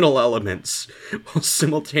criminal elements, while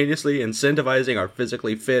simultaneously incentivizing our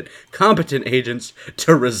physically fit, competent agents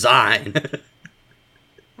to resign.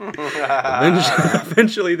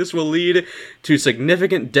 Eventually, this will lead to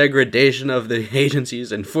significant degradation of the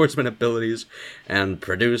agency's enforcement abilities and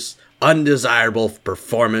produce undesirable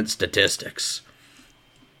performance statistics.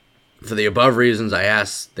 For the above reasons, I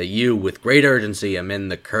ask that you, with great urgency,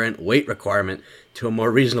 amend the current weight requirement to a more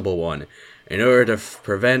reasonable one, in order to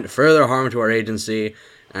prevent further harm to our agency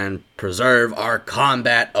and preserve our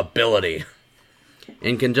combat ability.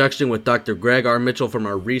 In conjunction with Dr. Greg R. Mitchell from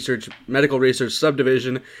our medical research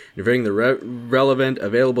subdivision, reviewing the relevant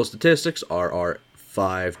available statistics,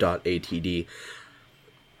 RR5.ATD,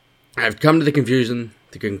 I have come to the conclusion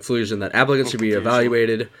that applicants should be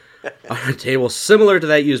evaluated on a table similar to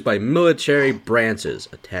that used by military branches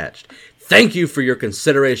attached. Thank you for your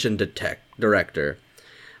consideration, Director.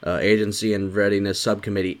 Agency and Readiness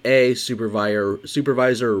Subcommittee A,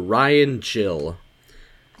 Supervisor Ryan Chill.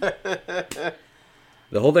 The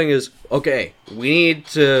whole thing is, okay, we need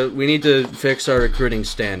to fix our recruiting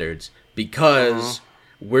standards because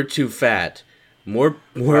we're too fat. More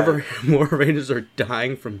Rangers are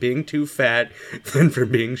dying from being too fat than from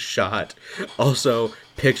being shot. Also,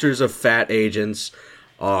 pictures of fat agents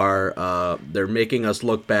are they're making us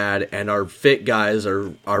look bad, and our fit guys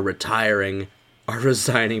are resigning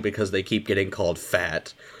because they keep getting called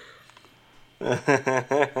fat.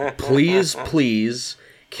 Please,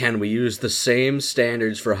 can we use the same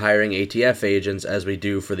standards for hiring ATF agents as we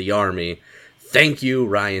do for the Army? Thank you,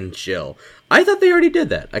 Ryan Chill. I thought they already did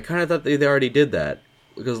that. I kind of thought they already did that.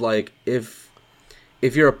 Because, like, if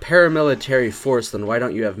you're a paramilitary force, then why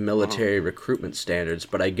don't you have military recruitment standards?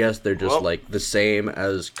 But I guess they're just, like, the same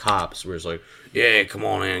as cops, where it's like, yeah, come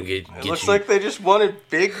on in, get It looks like they just wanted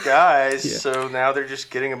big guys, so now they're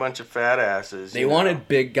just getting a bunch of fat asses. They wanted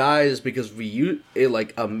big guys because dude,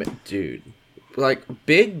 like,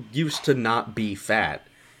 big used to not be fat.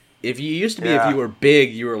 If you were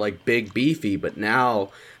big, you were like big beefy, but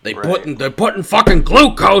now they're putting fucking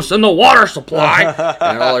glucose in the water supply,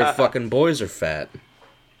 and all our fucking boys are fat.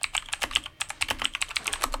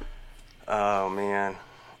 Oh man,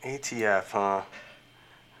 ATF, huh?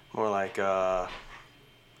 More like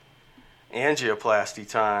angioplasty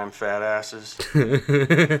time, fat asses.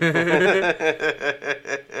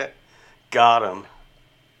 Got him.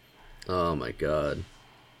 Oh my god.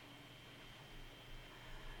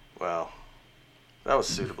 Well, that was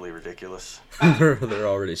suitably ridiculous. They're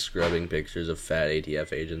already scrubbing pictures of fat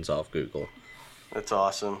ATF agents off Google. That's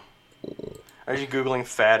awesome. Are you Googling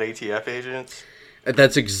fat ATF agents?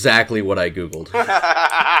 That's exactly what I googled.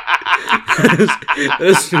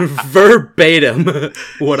 That's verbatim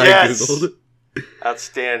what I googled.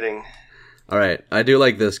 Outstanding. All right, I do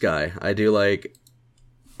like this guy. I do like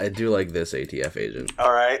this ATF agent.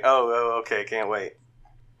 All right. Oh, okay. Can't wait.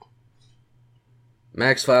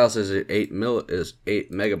 Max file says 8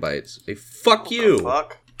 megabytes. Hey, fuck you.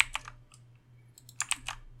 Fuck.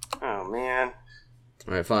 Oh man.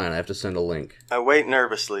 All right, fine. I have to send a link. I wait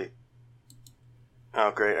nervously.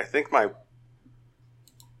 Oh great! I think my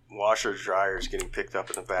washer dryer is getting picked up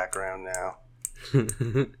in the background now.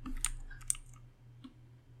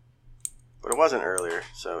 But it wasn't earlier,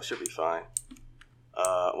 so it should be fine.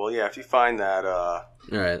 Well, yeah, if you find that, All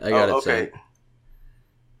right, I got it. Okay.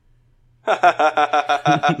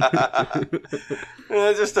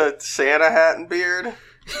 Just a Santa hat and beard.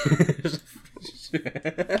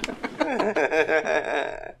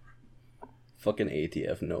 Fucking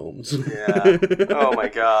ATF gnomes. Yeah. Oh my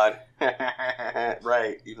god.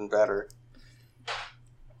 Right. Even better.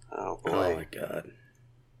 Oh boy. Oh my god.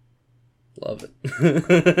 Love it.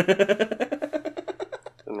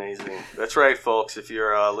 Amazing. That's right, folks. If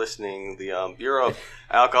you're listening, the Bureau of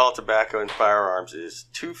Alcohol, Tobacco, and Firearms is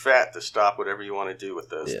too fat to stop whatever you want to do with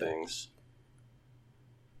those things.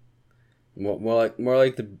 More like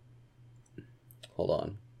the. Hold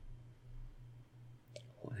on.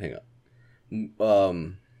 Hang on.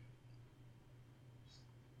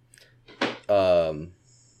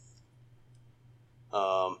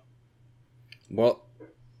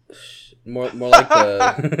 More like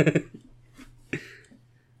the.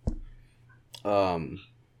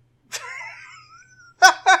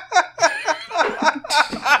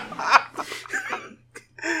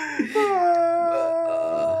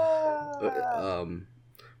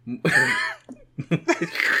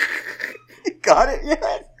 You got it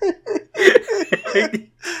yet?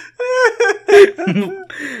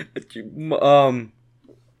 More.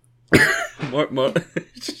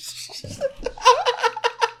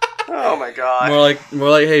 Oh my god. More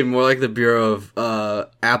like the Bureau of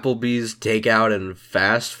Applebee's takeout and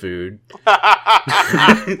fast food.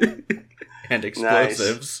 And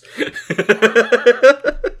explosives.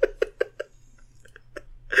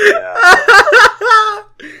 Yeah.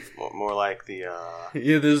 More like the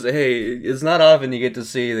it's not often you get to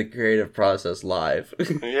see the creative process live.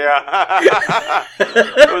 Yeah.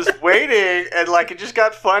 I was waiting, and it just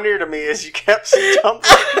got funnier to me as you kept stumbling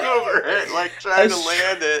over it, trying to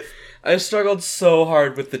land it. I struggled so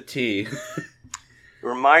hard with the T. It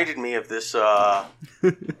reminded me of this when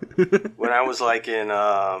I was in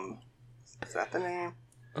is that the name?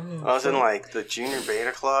 I was in the junior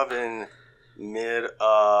beta club in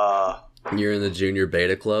You're in the junior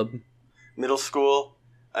beta club? Middle school,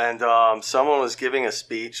 and someone was giving a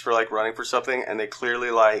speech for running for something, and they clearly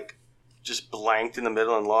just blanked in the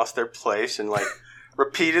middle and lost their place, and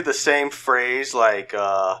repeated the same phrase 8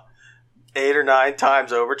 or 9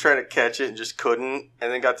 times over, trying to catch it, and just couldn't,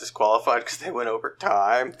 and then got disqualified because they went over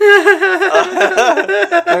time.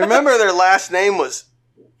 I remember their last name was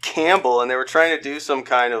Campbell, and they were trying to do some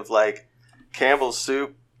kind of Campbell's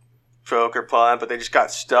soup joke or pun, but they just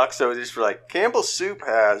got stuck, so they just were Campbell's soup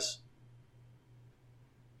has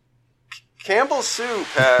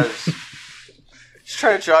just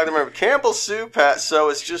trying to jog the memory. Campbell's soup has, so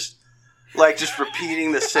it's just just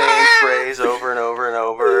repeating the same phrase over and over and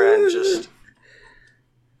over, and just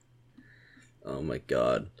oh my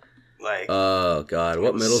god. Oh god,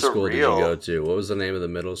 what middle school did you go to? What was the name of the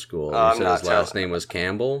middle school? You said his last name was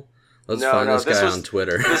Campbell? Let's find this guy on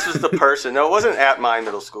Twitter. This was the person. No, it wasn't at my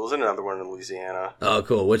middle school. It was in another one in Louisiana. Oh,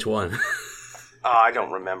 cool. Which one? I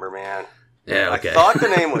don't remember, man. Yeah, okay. I thought the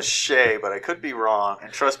name was Shay, but I could be wrong.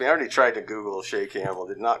 And trust me, I already tried to Google Shay Campbell.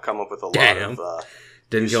 Did not come up with a lot of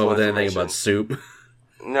didn't come up with anything about soup?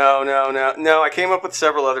 No. I came up with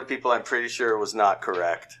several other people I'm pretty sure was not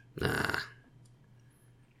correct. Nah.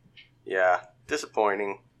 Yeah,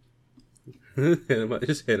 disappointing.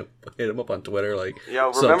 Just hit him up on Twitter,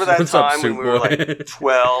 yo, remember that time when we were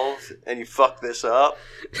 12 and you fucked this up?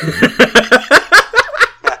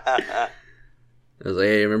 I was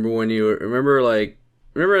hey, remember in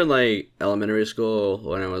elementary school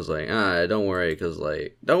when I was don't worry, because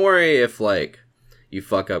don't worry if you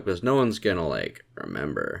fuck up, because no one's gonna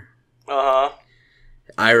remember.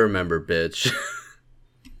 I remember, bitch.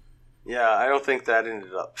 Yeah, I don't think that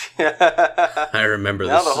ended up. I remember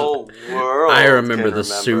now the whole world. I remember the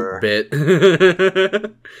soup bit.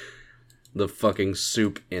 The fucking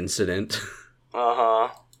soup incident. Yeah.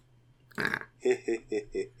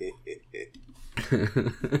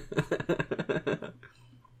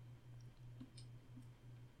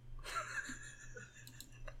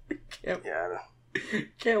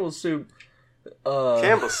 Campbell Soup?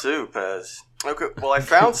 Campbell Soup has... Okay, well, I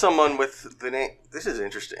found someone with the name... This is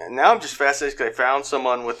interesting. Now I'm just fascinated because I found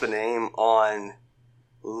someone with the name on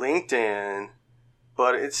LinkedIn,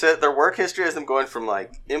 but it said their work history has them going from,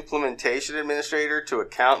 like, implementation administrator to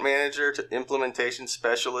account manager to implementation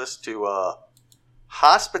specialist to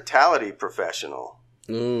hospitality professional.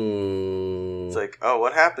 Ooh. It's like, oh,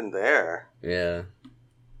 what happened there? Yeah.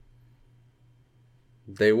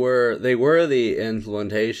 They were the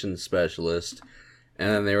implementation specialist, and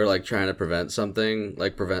then they were like trying to prevent something,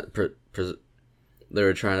 like they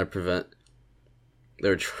were trying to prevent.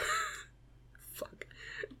 They're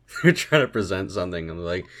trying to present something, and they're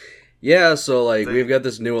like, yeah, so like we've got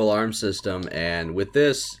this new alarm system, and with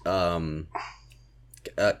this,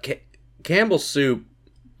 Campbell Soup.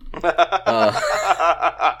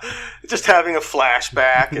 Just having a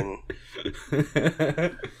flashback and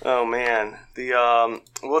oh man, the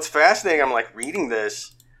well, it's fascinating. I'm like reading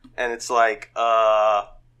this, and it's like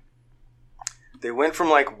they went from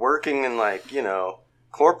like working in like, you know,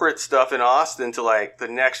 corporate stuff in Austin to like the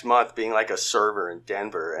next month being like a server in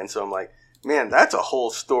Denver, and so I'm like, man, that's a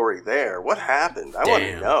whole story there. What happened? I want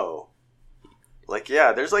to know. Like,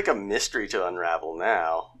 yeah, there's like a mystery to unravel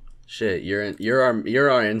now. Shit,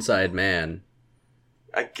 you're our inside man.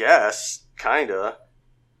 I guess, kinda.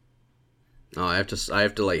 Oh, I have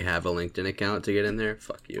to like have a LinkedIn account to get in there.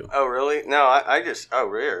 Fuck you. Oh really? No, I just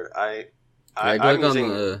weird. I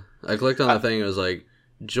clicked on the thing. It was like,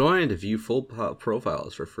 join to view full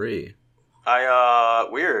profiles for free.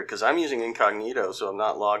 Weird, because I'm using incognito, so I'm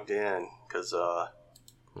not logged in. Because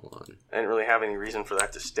hold on, I didn't really have any reason for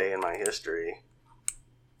that to stay in my history.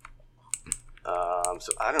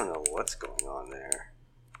 So I don't know what's going on there.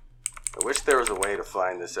 I wish there was a way to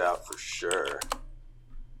find this out for sure.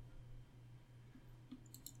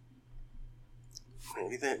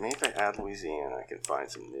 Maybe if I add Louisiana, I can find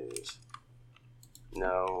some news.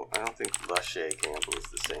 No, I don't think Lachey Campbell is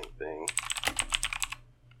the same thing.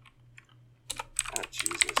 Oh,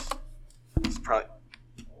 Jesus. It's probably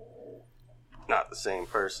not the same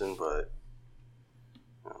person, but...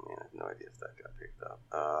 Oh, man, I have no idea if that got picked up.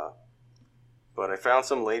 But I found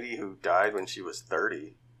some lady who died when she was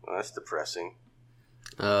 30. Well, that's depressing.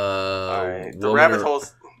 Alright, the rabbit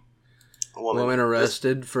hole's... Woman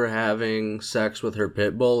arrested for having sex with her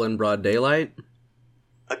pit bull in broad daylight.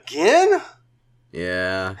 Again?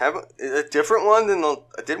 Yeah. Have a different one than the...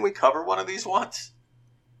 Didn't we cover one of these once?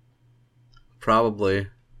 Probably.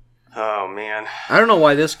 Oh, man. I don't know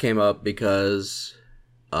why this came up, because...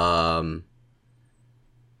 her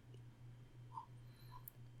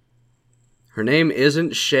name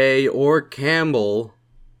isn't Shay or Campbell.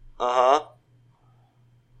 Uh-huh.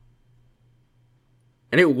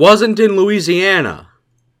 And it wasn't in Louisiana.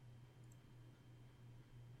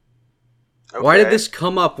 Okay. Why did this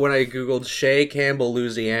come up when I googled Shay Campbell,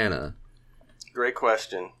 Louisiana? Great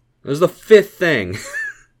question. It was the 5th thing.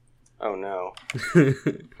 Oh, no.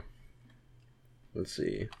 Let's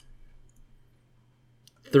see.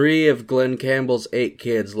 3 of Glenn Campbell's 8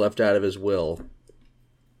 kids left out of his will.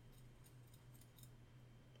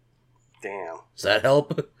 Damn. Does that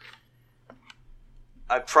help?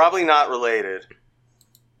 I'm probably not related.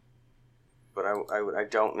 But I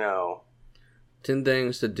don't know. 10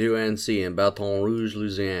 things to do and see in Baton Rouge,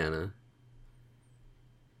 Louisiana.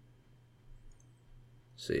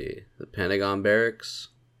 Let's see. The Pentagon Barracks.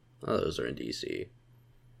 Oh, those are in D.C.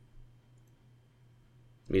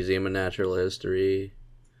 Museum of Natural History.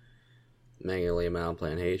 Magnolia Mountain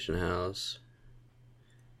Plantation House.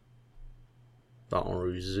 Baton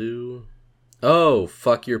Rouge Zoo. Oh,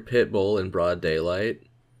 fuck your pit bull in broad daylight.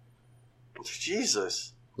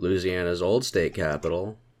 Jesus. Louisiana's old state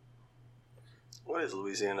capital. What is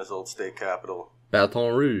Louisiana's old state capital?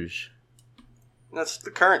 Baton Rouge. That's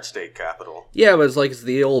the current state capital. Yeah, but it's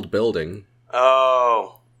the old building.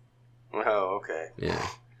 Oh. Oh, okay. Yeah.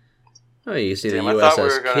 Oh, you see Damn, the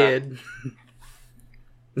USS Kidd.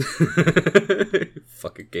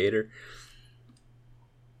 Fuck a gator.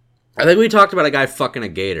 I think we talked about a guy fucking a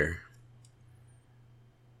gator.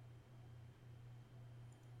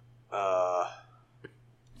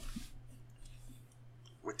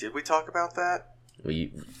 Did we talk about that?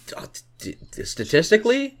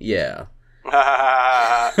 Statistically, yeah.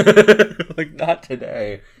 Like, not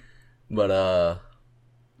today. But,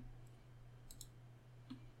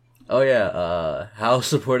 oh yeah, how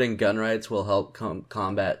supporting gun rights will help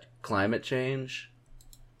combat climate change.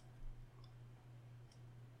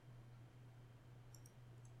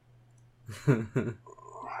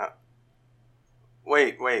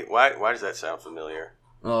 Wait, why does that sound familiar?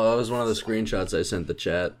 Oh, that was one of the screenshots I sent the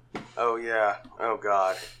chat. Oh, yeah. Oh,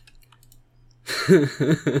 God.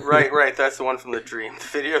 Right. That's the one from the dream. The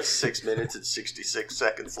video is 6 minutes and 66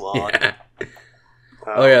 seconds long. Yeah.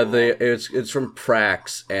 Oh yeah, it's from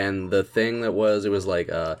Prax, and the thing that was, it was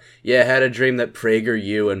like, I had a dream that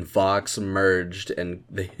PragerU and Vox merged, and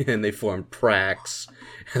they formed Prax,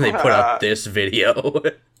 and they put out this video.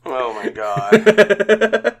 Oh my god.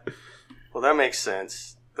 Well, that makes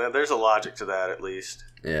sense. There's a logic to that, at least.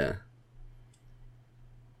 Yeah.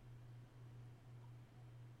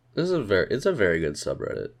 It's a very good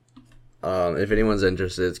subreddit. If anyone's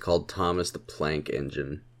interested, it's called Thomas the Plank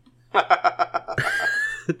Engine.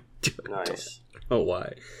 Nice. Oh,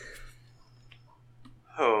 why?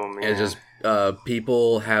 Oh man. It's just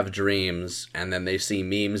people have dreams, and then they see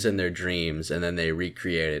memes in their dreams, and then they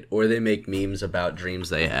recreate it, or they make memes about dreams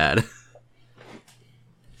they had.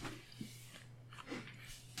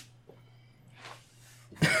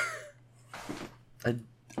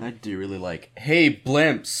 I do really like, hey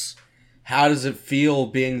blimps, how does it feel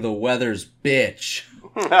being the weather's bitch?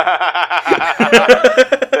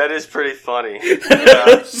 That is pretty funny.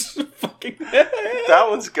 Yeah. Fucking that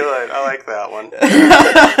one's good. I like that one.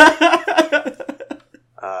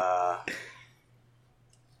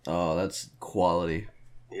 Oh, that's quality.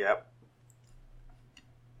 Yep.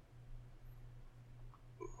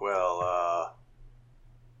 Well,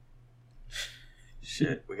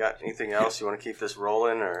 shit. We got anything else? You want to keep this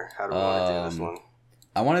rolling, or how do we want to do this one?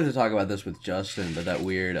 I wanted to talk about this with Justin, but that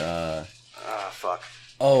weird, fuck.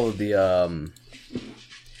 Oh, the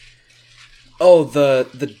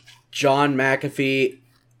John McAfee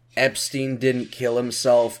Epstein didn't kill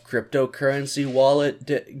himself cryptocurrency wallet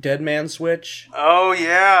dead man switch. Oh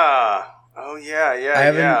yeah. I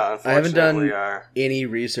haven't done any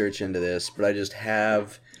research into this, but I just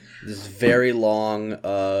have this very long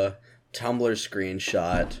Tumblr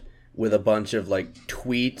screenshot with a bunch of like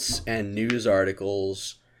tweets and news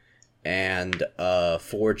articles and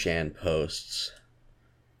 4chan posts.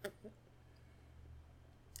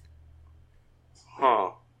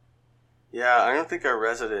 Huh. Yeah, I don't think our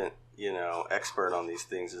resident, expert on these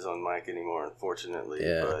things is on mic anymore, unfortunately.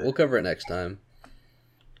 Yeah, but... we'll cover it next time.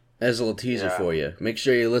 As a little teaser for you. Make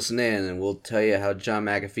sure you listen in, and we'll tell you how John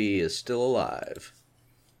McAfee is still alive.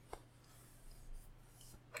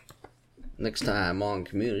 Next time on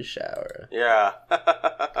Community Shower. Yeah.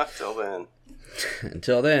 Till then.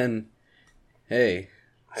 Until then, hey,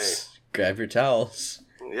 grab your towels.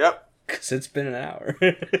 Yep. Because it's been an hour.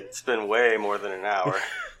 It's been way more than an hour.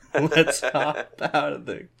 Let's hop out of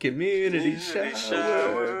the community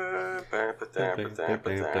shower.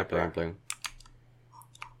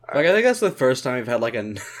 Like, I think that's the first time we've had like a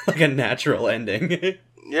natural ending.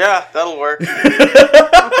 Yeah, that'll work.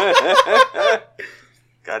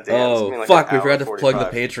 God damn. Oh, fuck, we forgot to plug the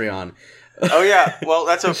Patreon. Oh, yeah. Well,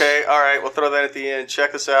 that's okay. All right, we'll throw that at the end.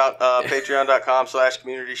 Check us out.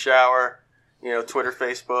 Patreon.com/communityshower. Twitter,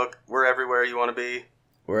 Facebook. We're everywhere you want to be.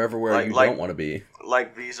 We're everywhere you don't want to be.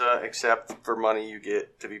 Like Visa, except for money you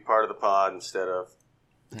get to be part of the pod instead of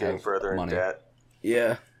getting further in debt.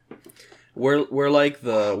 Yeah. We're like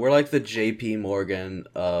the JP Morgan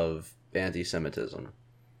of anti-Semitism.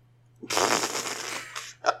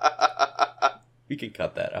 You can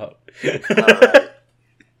cut that out. All right.